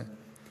شامل ہیں۔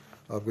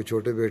 آپ کے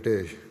چھوٹے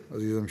بیٹے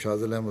عزیزم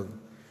شاذل احمد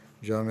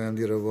جامعہ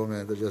احمدیہ ربوہ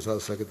میں درجہ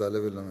ثالثہ کے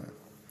طالب علم ہیں۔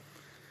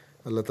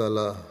 اللہ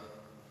تعالیٰ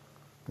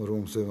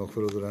مرحوم سے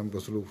مغفرت و رحم کا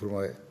سلوک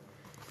فرمائے۔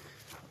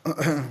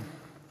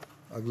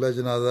 اگلا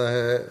جنازہ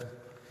ہے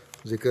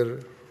ذکر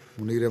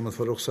منیر احمد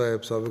فاروق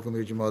صاحب، سابق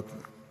امیر جماعت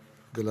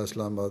ضلع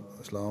اسلام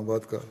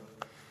آباد کا۔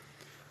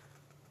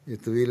 یہ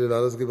طویل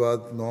علالت کے بعد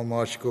 9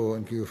 مارچ کو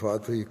ان کی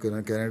وفات ہوئی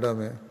کینیڈا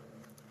میں،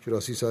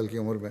 84 سال کی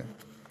عمر میں۔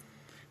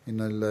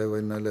 انا للہ و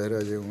انا الیہ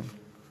راجعون۔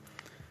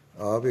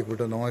 آپ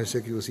 1/9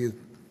 حصے کی وصیت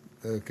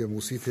کے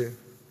موسی تھے۔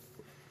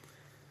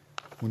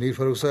 منیر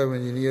فاروق صاحب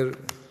انجینئر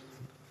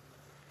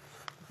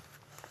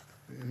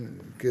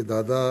کے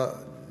دادا،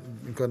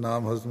 ان کا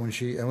نام حضرت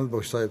منشی احمد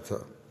بخش صاحب تھا،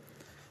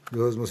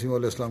 جو حضرت مسیح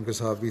علیہ السلام کے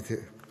صحابی تھے۔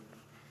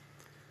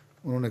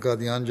 انہوں نے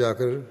قادیان جا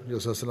کر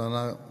جلسہ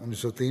سالانہ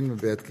 1903 میں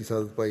بیعت کی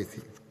سعادت پائی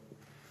تھی۔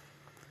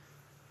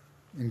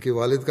 ان کے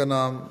والد کا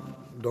نام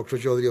ڈاکٹر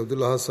چودھری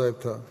عبداللہ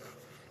صاحب تھا،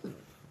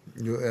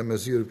 جو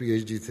MSc اور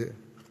PhD تھے،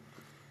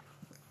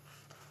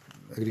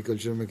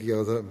 ایگریکلچر میں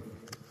کیا تھا،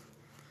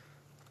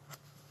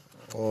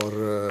 اور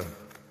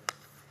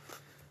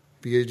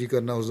PhD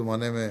کرنا اس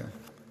زمانے میں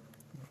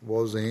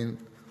بہت ذہین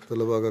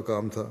طلباء کا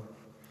کام تھا۔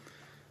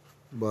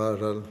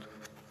 بہرحال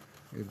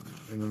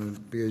انہوں نے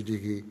PhD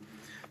کی۔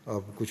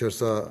 آپ کچھ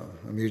عرصہ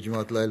امیر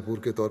جماعت لائل پور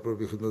کے طور پر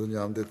بھی خدمت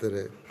انجام دیتے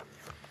رہے۔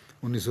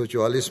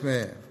 1944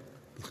 میں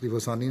خلیفہ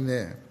ثانی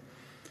نے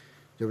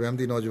جب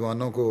احمدی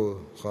نوجوانوں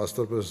کو، خاص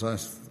طور پر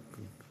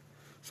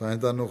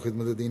سائنسدانوں کو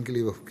خدمت دین کے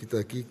لیے وقف کی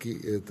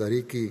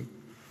تحریک کی،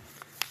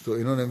 تو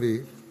انہوں نے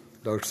بھی،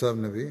 ڈاکٹر صاحب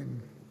نے بھی،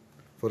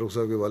 فاروق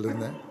صاحب کے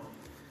والد نے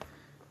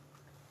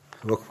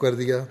وقف کر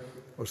دیا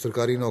اور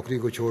سرکاری نوکری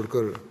کو چھوڑ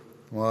کر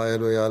وہاں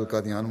اہل و عیال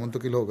قادیان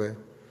منتقل ہو گئے۔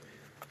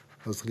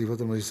 حضرت خلیفۃ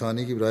المسیح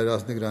ثانی کی براہ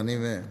راست نگرانی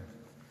میں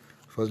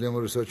فضل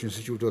عمر ریسرچ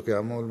انسٹیٹیوٹ کا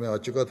قیام عمل میں آ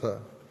چکا تھا۔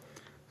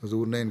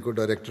 حضور نے ان کو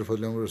ڈائریکٹر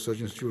فضل عمر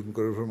ریسرچ انسٹیٹیوٹ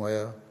مقرر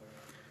فرمایا۔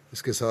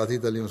 اس کے ساتھ ہی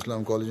تعلیم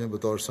اسلام کالج میں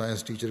بطور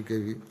سائنس ٹیچر کے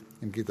بھی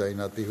ان کی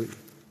تعیناتی ہوئی۔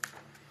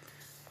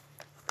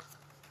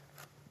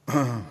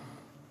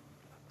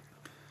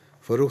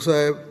 فاروق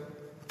صاحب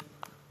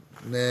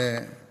نے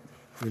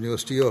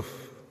university of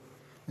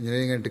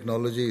engineering and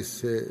technology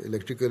سے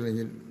الیکٹریکل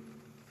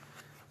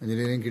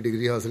انجینئرنگ کی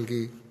ڈگری حاصل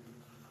کی،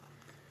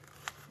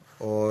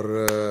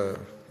 اور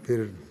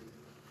پھر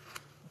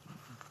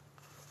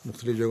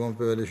مختلف جگہوں پہ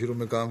پہلے شروع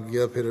میں کام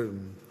کیا، پھر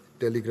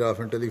ٹیلی graph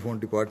and tele phone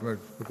department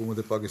حکومت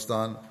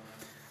پاکستان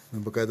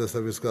میں باقاعدہ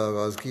سروس کا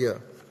آغاز کیا۔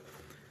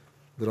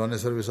 دوران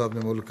سروس آپ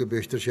نے ملک کے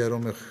بیشتر شہروں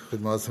میں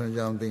خدمات سر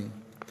انجام دیں،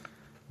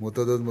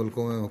 متعدد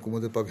ملکوں میں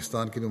حکومت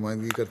پاکستان کی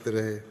نمائندگی کرتے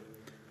رہے۔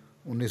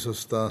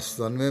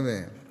 1997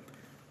 میں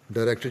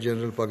ڈائریکٹر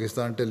جنرل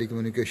پاکستان ٹیلی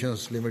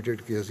کمیونیکیشنز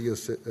لمیٹڈ کی حیثیت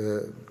سے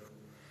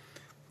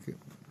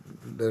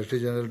ڈائریکٹر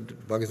جنرل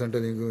پاکستان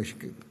ٹیلی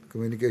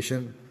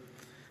کمیونیکیشن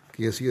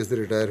کی حیثیت سے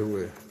ریٹائر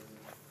ہوئے۔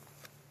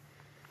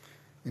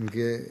 ان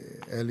کے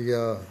اہلیہ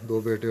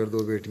 2 بیٹے اور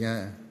 2 بیٹیاں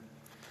ہیں۔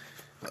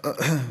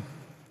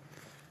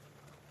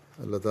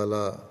 اللہ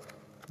تعالیٰ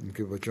ان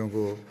کے بچوں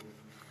کو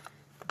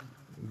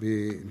بھی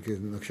ان کے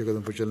نقش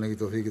قدم پر چلنے کی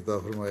توفیق عطا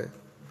فرمائے۔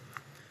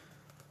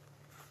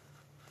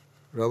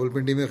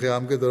 راولپنڈی میں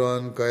قیام کے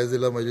دوران قائد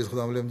ضلع مجلس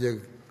خدام احمدیہ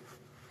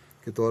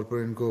کے طور پر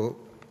ان کو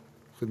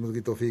خدمت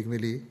کی توفیق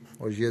ملی،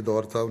 اور یہ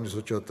دور تھا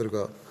 1974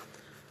 کا،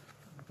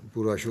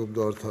 پورا شوب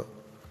دور تھا،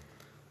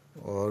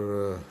 اور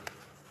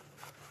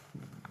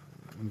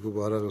ان کو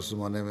بہرحال اس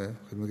زمانے میں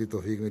خدمت کی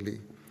توفیق ملی۔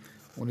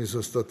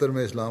 1977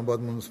 میں اسلام آباد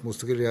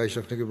مستقل رہائش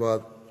رکھنے کے بعد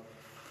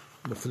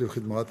مختلف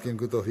خدمات کی ان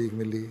کو توفیق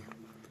ملی۔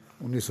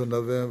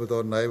 1990 میں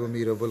بطور نائب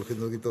امیر اول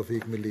خدمت کی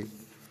توفیق ملی۔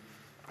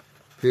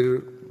 پھر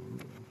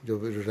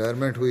جب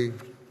ریٹائرمنٹ ہوئی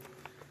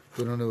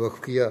تو انہوں نے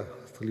وقف کیا،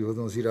 خلیفۃ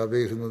مسیح رابع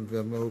کی خدمت میں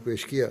اپنا وہ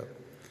پیش کیا،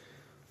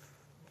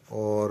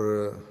 اور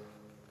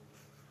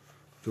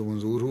جو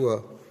منظور ہوا۔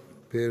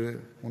 پھر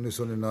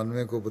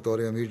 1999 کو بطور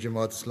امیر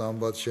جماعت اسلام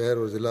آباد شہر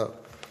اور ضلع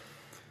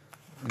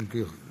ان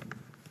کی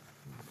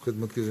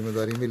خدمت کی ذمہ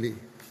داری ملی۔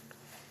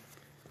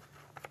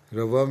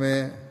 روا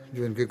میں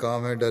جو ان کے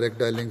کام ہے ڈائریکٹ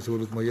ڈائلنگ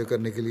سہولت مہیا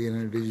کرنے کے لیے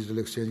انہوں نے ڈیجیٹل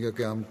ایکسچینج کا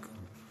قیام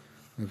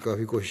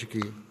کافی کوشش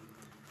کی،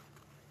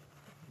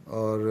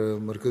 اور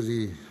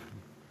مرکزی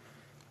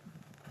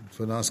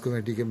فنانس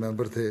کمیٹی کے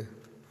ممبر تھے،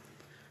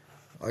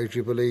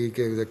 IEEE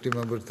کے ایگزیکٹو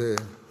ممبر تھے،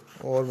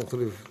 اور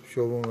مختلف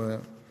شعبوں میں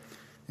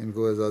ان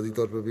کو اعزازی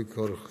طور پر بھی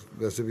اور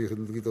ویسے بھی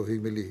خدمت کی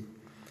توفیق ملی۔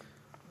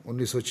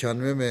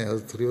 1996 میں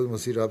حضرت خلیفۃ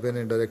مسیح رابع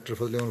نے ڈائریکٹر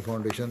فضل عمر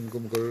فاؤنڈیشن کو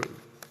مقرر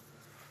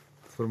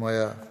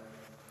فرمایا،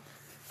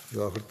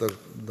 جو آخر تک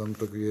دم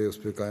تک یہ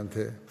اس پہ قائم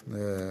تھے،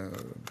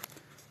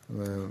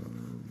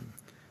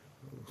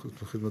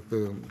 خدمت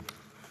پہ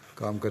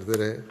کام کرتے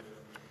رہے۔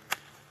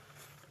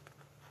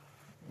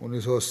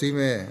 1980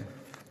 میں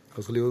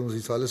حضرت خلیفۃ مسیح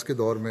ثالث کے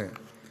دور میں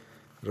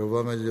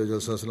روا میں جو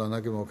جلسہ سالانہ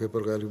کے موقع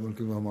پر غیر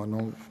ملکی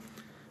مہمانوں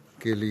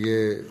کے لیے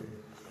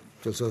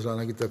جلسہ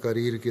سالانہ کی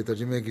تقاریر کے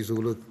ترجمے کی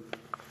سہولت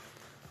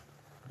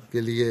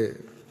کے لیے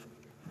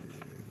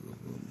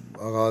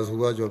آغاز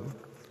ہوا جب،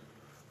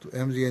 تو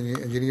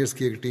انجینئرز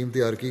کی ایک ٹیم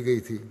تیار کی گئی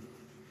تھی،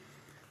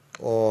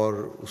 اور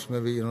اس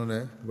میں بھی انہوں نے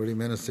بڑی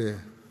محنت سے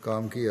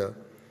کام کیا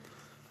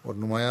اور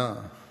نمایاں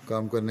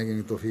کام کرنے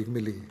کی توفیق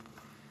ملی،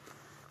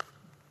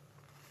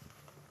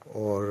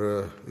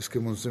 اور اس کے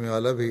منظم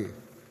اعلیٰ بھی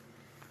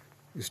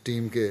اس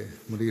ٹیم کے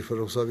مدیر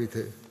فروخ صاحب بھی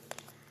تھے۔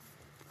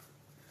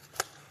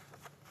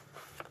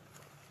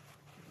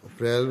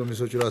 اپریل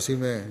 1984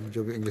 میں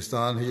جب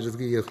انگلستان ہجرت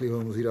کی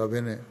خلیفہ مسیح رابع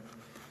نے،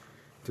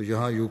 تو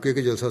یہاں UK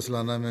کے جلسہ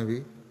سالانہ میں بھی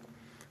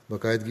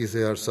باقاعدگی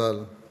سے ہر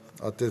سال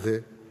آتے تھے،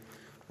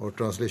 اور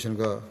ٹرانسلیشن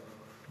کا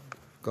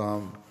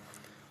کام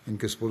ان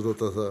کے سپرد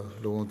ہوتا تھا،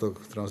 لوگوں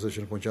تک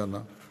ٹرانسلیشن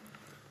پہنچانا،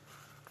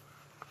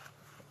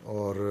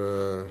 اور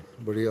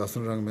بڑی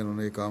آسن رنگ میں انہوں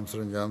نے یہ کام سر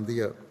انجام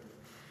دیا،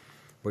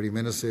 بڑی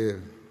محنت سے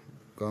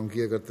کام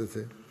کیا کرتے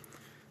تھے۔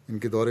 ان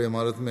کے دور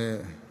امارت میں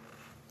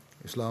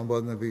اسلام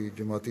آباد میں بھی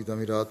جماعتی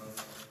تعمیرات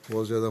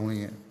بہت زیادہ ہوئی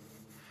ہیں۔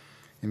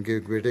 ان کے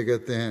ایک بیٹے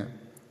کہتے ہیں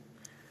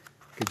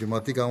کہ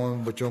جماعتی کاموں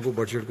میں بچوں کو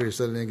بڑھ چڑھ کر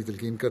حصہ لینے کی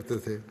تلقین کرتے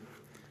تھے،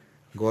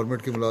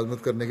 گورنمنٹ کی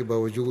ملازمت کرنے کے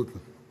باوجود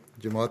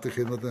جماعت کی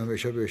خدمت میں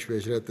ہمیشہ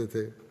پیش رہتے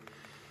تھے،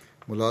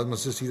 ملازمت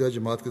سے سیدھا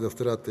جماعت کے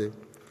دفتر آتے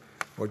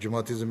اور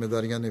جماعتی ذمہ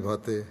داریاں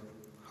نبھاتے،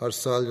 ہر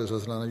سال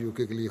جلسہ سالانہ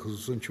UK کے لیے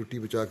خصوصاً چھٹی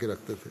بچا کے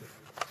رکھتے تھے۔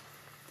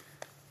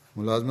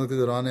 ملازمت کے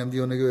دوران احمدی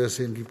ہونے کی وجہ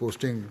سے ان کی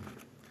پوسٹنگ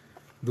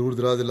دور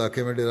دراز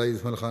علاقے میں ڈیرہ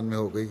عثمان خان میں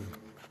ہو گئی،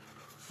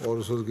 اور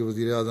اس وقت کے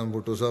وزیر اعظم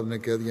بھٹو صاحب نے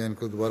کہہ دیا ان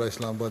کو دوبارہ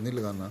اسلام آباد نہیں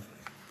لگانا،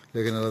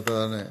 لیکن اللہ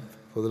تعالیٰ نے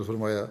فضل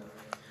فرمایا،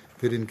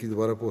 پھر ان کی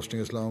دوبارہ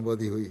پوسٹنگ اسلام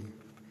آباد ہی ہوئی،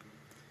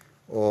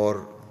 اور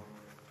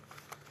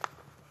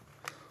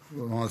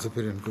وہاں سے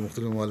پھر ان کو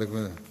مختلف ممالک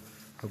میں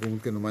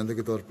حکومت کے نمائندے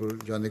کے طور پر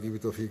جانے کی بھی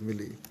توفیق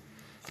ملی۔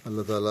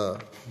 اللہ تعالیٰ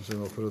ان سے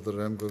مغفرت اور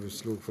رحم کو بھی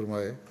سلوک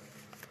فرمائے۔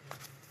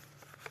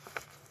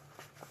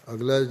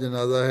 اگلا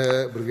جنازہ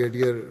ہے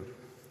بریگیڈیئر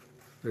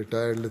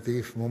ریٹائرڈ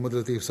محمد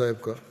لطیف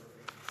صاحب کا،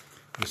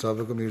 جو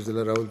سابق امیر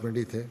ضلع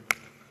راولپنڈی تھے۔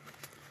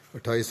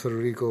 28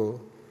 فروری کو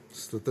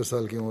 77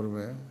 سال کی عمر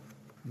میں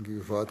ان کی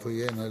وفات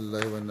ہوئی ہے۔ انا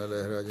للہ و انا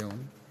الیہ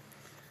راجعون۔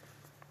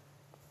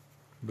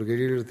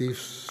 بریگیڈیئر لطیف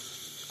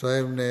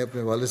صاحب نے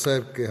اپنے والد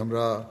صاحب کے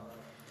ہمراہ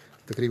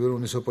تقریباً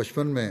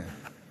 1955 میں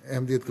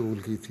احمدیت قبول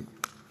کی تھی۔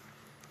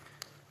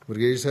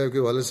 بریگیڈیئر صاحب کے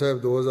والد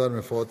صاحب 2000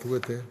 میں فوت ہوئے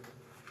تھے۔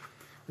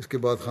 اس کے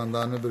بعد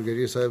خاندان میں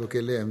بریگیڈیئر صاحب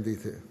اکیلے احمدی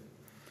تھے،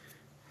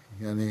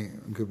 یعنی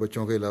ان کے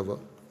بچوں کے علاوہ۔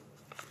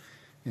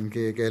 ان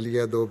کے ایک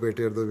اہلیہ، 2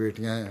 بیٹے اور 2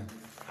 بیٹیاں ہیں۔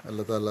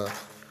 اللہ تعالیٰ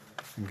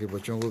ان کے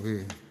بچوں کو بھی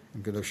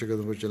ان کے نقش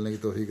قدم پر چلنے کی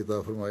توفیق عطا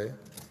فرمائے۔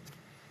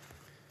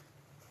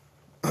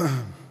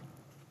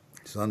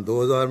 سن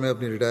 2000 میں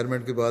اپنی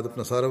ریٹائرمنٹ کے بعد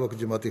اپنا سارا وقت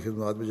جماعتی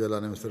خدمات میں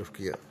جلانے میں صرف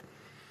کیا۔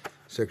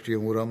 سیکرٹری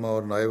امور عامہ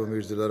اور نائب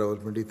امیر ضلع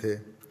راولپنڈی تھے۔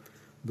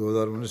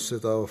 2019 سے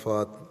تا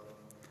وفات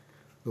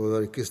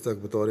 2021 تک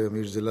بطور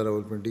امیر ضلع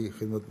راولپنڈی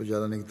خدمت میں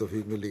جلانے کی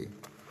توفیق ملی۔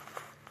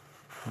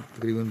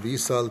 تقریباً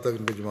 20 سال تک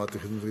ان کو جماعتی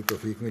خدمت کی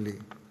توفیق ملی۔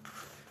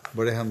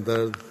 بڑے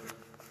ہمدرد،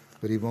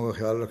 غریبوں کا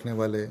خیال رکھنے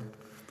والے،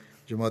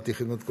 جماعتی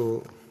خدمت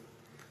کو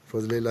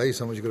فضل الہی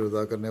سمجھ کر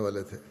ادا کرنے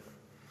والے تھے،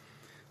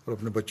 اور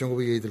اپنے بچوں کو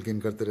بھی یہی تلقین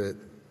کرتے رہے۔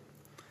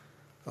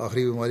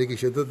 آخری بیماری کی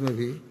شدت میں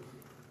بھی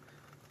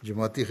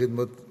جماعتی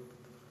خدمت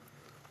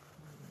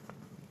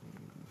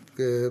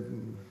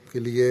کے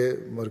لیے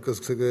مرکز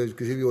سے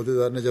کسی بھی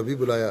عہدیدار نے جب بھی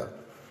بلایا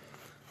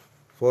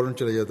فوراً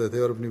چلے جاتے تھے،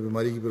 اور اپنی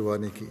بیماری کی پرواہ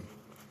نہیں کی۔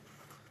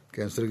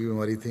 کینسر کی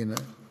بیماری تھی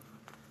انہیں،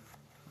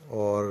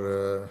 اور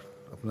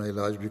اپنا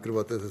علاج بھی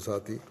کرواتے تھے،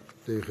 ساتھ ہی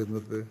لیکن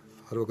خدمت پہ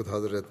ہر وقت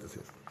حاضر رہتے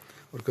تھے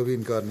اور کبھی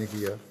انکار نہیں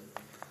کیا۔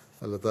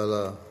 اللہ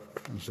تعالیٰ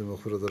ان سے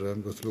مغفرت اور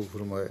رحم کا سلوک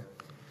فرمائے۔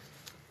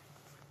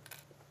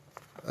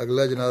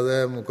 اگلا جنازہ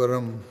ہے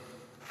مکرم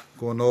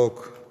کونوک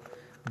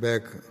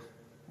بیک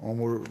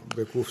عمر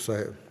بیکوف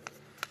صاحب۔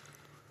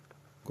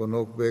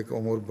 کونوک بیک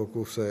عمر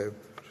بیکوف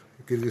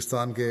صاحب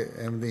کرغزستان کے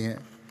احمدی ہیں۔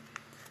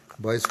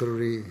 22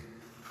 فروری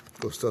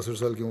کو 67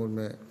 سال کی عمر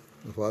میں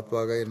وفات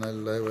پا گئے۔ انا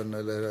للہ و انا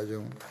الیہ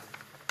راجعون۔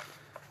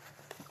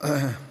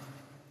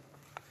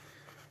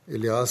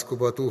 الیاس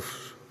کوباتوف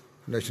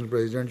نیشنل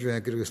پریزیڈنٹ جو ہیں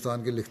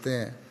کرغزستان کے، لکھتے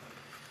ہیں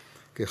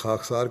کہ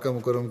خاکسار کا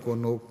مکرم کو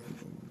نوک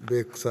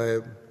بیگ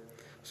صاحب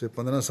سے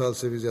 15 سال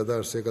سے بھی زیادہ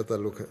عرصے کا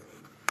تعلق ہے۔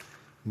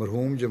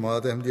 مرحوم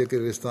جماعت احمدیہ کے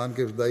رجستان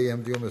کے ابتدائی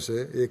احمدیوں میں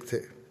سے ایک تھے۔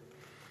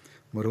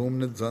 مرحوم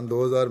نے سن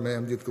 2000 میں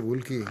احمدیت قبول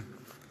کی۔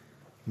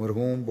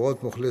 مرحوم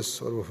بہت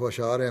مخلص اور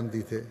وفاشار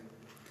احمدی تھے،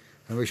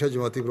 ہمیشہ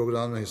جماعتی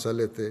پروگرام میں حصہ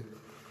لیتے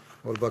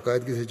اور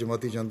باقاعدگی سے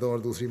جماعتی چندوں اور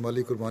دوسری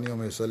مالی قربانیوں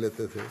میں حصہ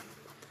لیتے تھے،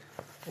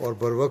 اور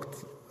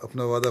بروقت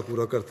اپنا وعدہ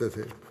پورا کرتے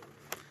تھے۔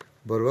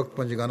 بروقت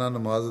پنجگانہ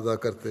نماز ادا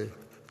کرتے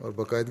اور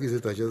باقاعدگی سے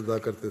تہجد ادا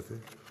کرتے تھے۔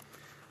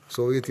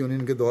 سوویت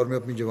یونین کے دور میں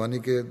اپنی جوانی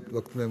کے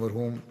وقت میں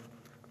مرحوم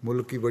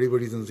ملک کی بڑی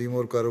بڑی تنظیموں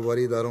اور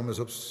کاروباری اداروں میں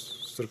سب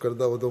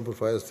سرکردہ عہدوں پر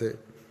فائز تھے،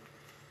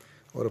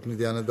 اور اپنی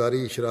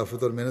دیانتداری،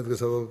 شرافت اور محنت کے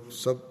سبب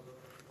سب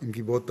ان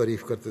کی بہت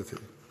تعریف کرتے تھے۔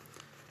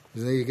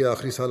 زندگی کے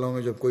آخری سالوں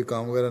میں جب کوئی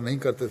کام وغیرہ نہیں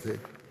کرتے تھے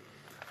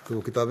تو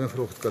وہ کتابیں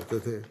فروخت کرتے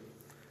تھے،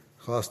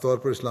 خاص طور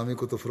پر اسلامی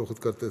کتب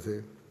فروخت کرتے تھے۔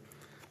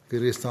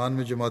 کرغزستان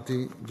میں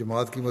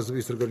جماعت کی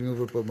مذہبی سرگرمیوں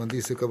پر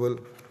پابندی سے قبل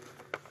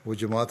وہ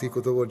جماعت کی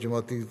کتب اور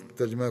جماعتی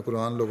ترجمہ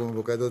قرآن لوگوں میں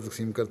باقاعدہ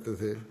تقسیم کرتے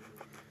تھے۔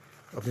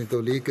 اپنی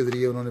تبلیغ کے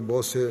ذریعے انہوں نے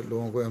بہت سے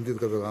لوگوں کو احمدیت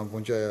کا پیغام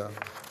پہنچایا۔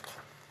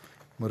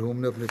 مرحوم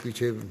نے اپنے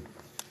پیچھے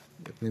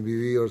اپنی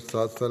بیوی اور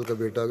 7 سال کا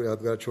بیٹا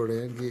یادگار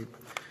چھوڑے ہیں کہ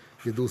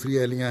یہ دوسری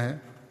اہلیہ ہیں۔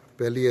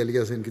 پہلی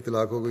اہلیہ سے ان کی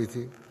طلاق ہو گئی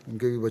تھی، ان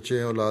کے بھی بچے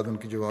ہیں، اولاد ان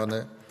کی جوان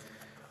ہے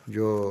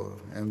جو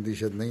احمدی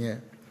شد نہیں ہے۔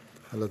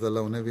 اللہ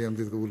تعالیٰ انہیں بھی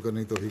احمدیت قبول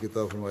کرنے کی توفیق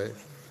عطا فرمائے۔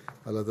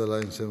 اللہ تعالیٰ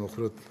ان سے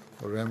مغفرت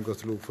اور رحم کا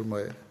سلوک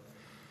فرمائے۔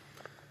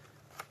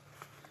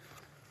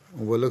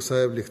 مبلغ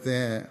صاحب لکھتے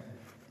ہیں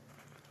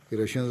کہ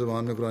رشین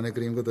زبان میں قرآن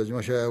کریم کا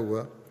ترجمہ شائع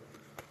ہوا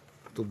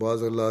تو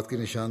بعض غلطات کی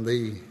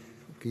نشاندہی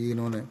کی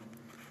انہوں نے،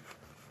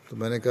 تو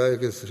میں نے کہا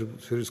کہ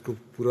پھر اس کو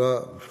پورا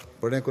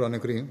پڑھیں قرآن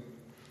کریم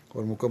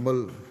اور مکمل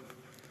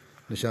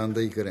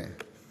نشاندہی کریں۔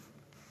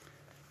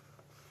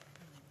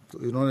 تو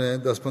انہوں نے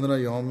 10-15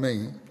 یوم میں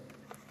ہی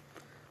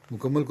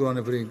مکمل قرآن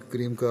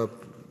کریم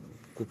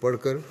کو پڑھ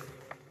کر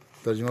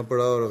ترجمہ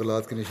پڑھا اور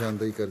غلطات کی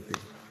نشاندہی کر دی۔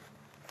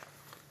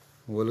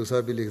 مبلغ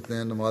صاحب بھی لکھتے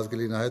ہیں نماز کے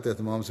لیے نہایت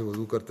اہتمام سے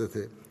وضو کرتے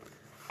تھے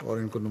اور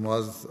ان کو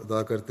نماز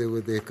ادا کرتے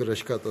ہوئے دیکھ کر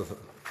رشک آتا تھا۔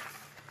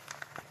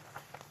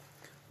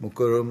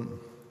 مکرم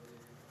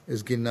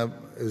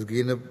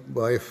ازگینب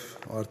بائف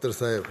آرتر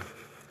صاحب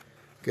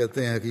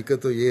کہتے ہیں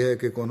حقیقت تو یہ ہے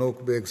کہ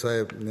کونوک بیگ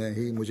صاحب نے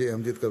ہی مجھے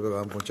احمدیت کا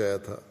پیغام پہنچایا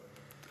تھا۔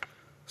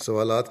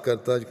 سوالات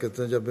کرتا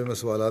کہتے ہیں جب بھی میں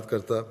سوالات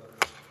کرتا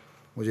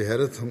مجھے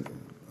حیرت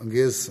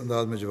انگیز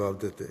انداز میں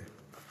جواب دیتے،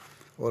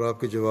 اور آپ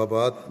کے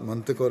جوابات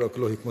منطق اور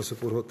عقل و حکمت سے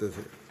پر ہوتے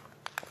تھے۔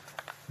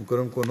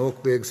 مکرم کونوک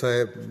بیگ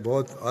صاحب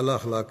بہت اعلیٰ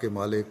اخلاق کے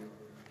مالک،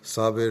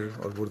 صابر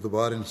اور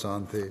بردبار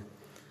انسان تھے۔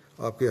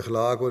 آپ کے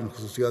اخلاق اور ان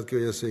خصوصیات کی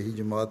وجہ سے ہی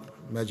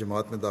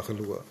جماعت میں داخل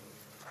ہوا۔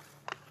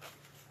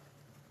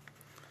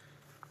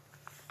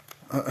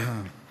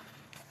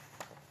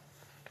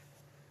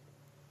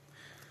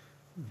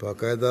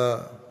 باقاعدہ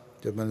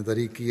جب میں نے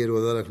تحریک کی ہے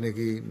روزہ رکھنے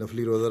کی،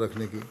 نفلی روزہ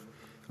رکھنے کی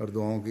اور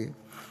دعاؤں کی،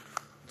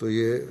 تو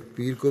یہ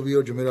پیر کو بھی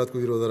اور جمعرات کو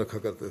بھی روزہ رکھا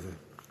کرتے تھے۔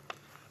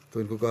 تو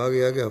ان کو کہا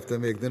گیا کہ ہفتے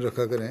میں 1 دن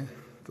رکھا کریں،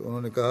 تو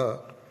انہوں نے کہا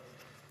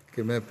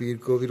کہ میں پیر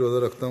کو بھی روزہ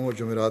رکھتا ہوں اور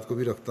جمعرات کو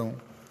بھی رکھتا ہوں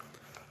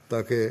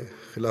تاکہ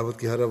خلافت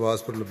کی ہر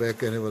آواز پر لبیک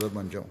کہنے والا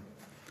بن جاؤں۔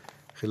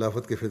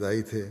 خلافت کے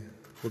فدائی تھے،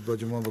 خطبہ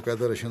جمعہ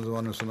باقاعدہ رشین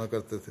زبان میں سنا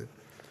کرتے تھے۔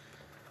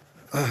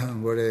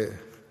 بڑے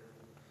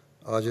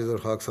عاجز اور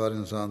خاکسار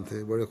انسان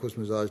تھے، بڑے خوش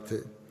مزاج تھے،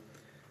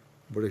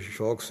 بڑے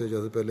شوق سے،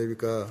 جیسے پہلے بھی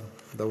کہا،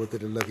 دعوت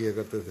اللہ کیا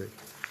کرتے تھے۔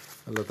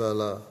 اللہ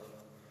تعالیٰ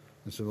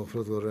ان سے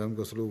مغفرت اور رحم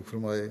کا سلوک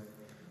فرمائے،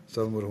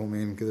 سب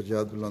مرحومین کے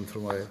درجات بلند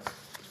فرمائے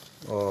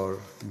اور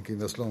ان کی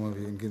نسلوں میں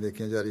بھی ان کی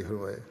نیکیاں جاری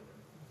فرمائے۔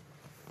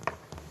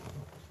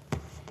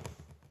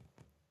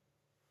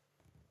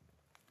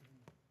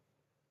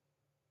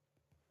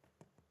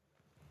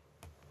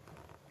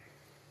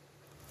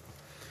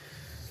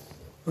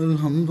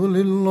 الحمد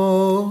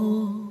لله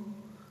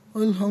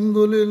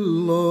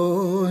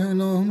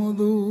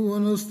نحمده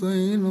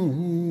ونستعينه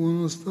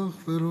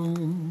ونستغفره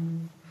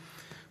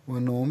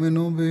ونؤمن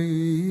به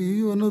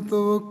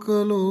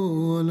ونتوكل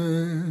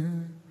عليه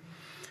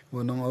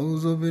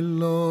ونعوذ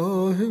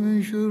بالله من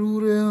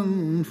شرور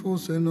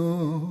أنفسنا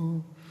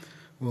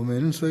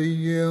ومن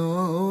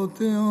سيئات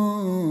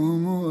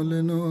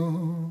أعمالنا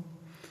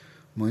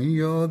من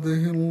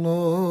يهده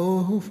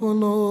الله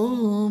فلا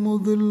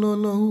مضل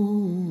له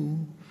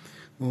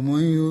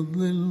ومن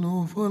يضلل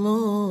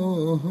فلا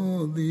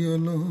هادي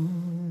له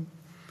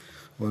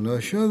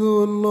ونشهد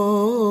أن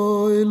لا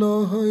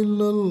إله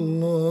إلا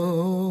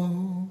الله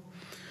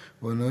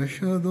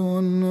ونشهد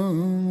أن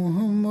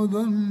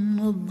محمدا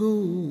عبده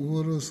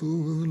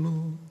ورسوله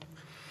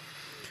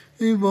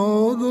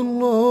عباد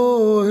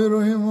الله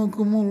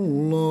رحمكم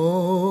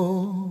الله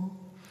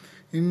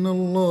إن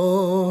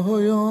الله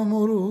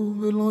يأمر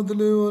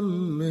بالعدل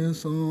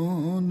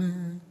والإحسان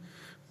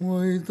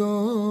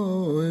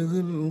وإيتاء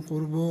ذي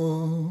القربى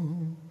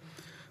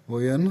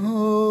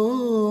وينهى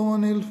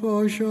عن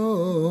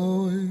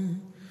الفحشاء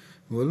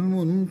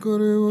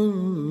والمنكر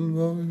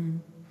والبغي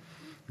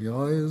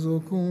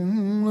يعظكم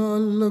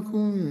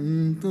لعلكم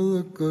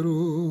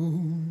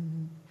تذكرون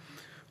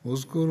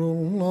واذكروا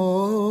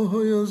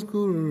الله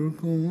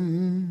يذكركم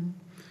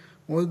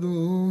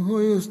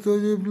وادعوه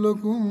يستجب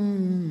لكم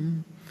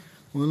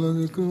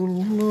ولذكر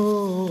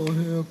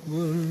الله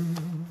أكبر.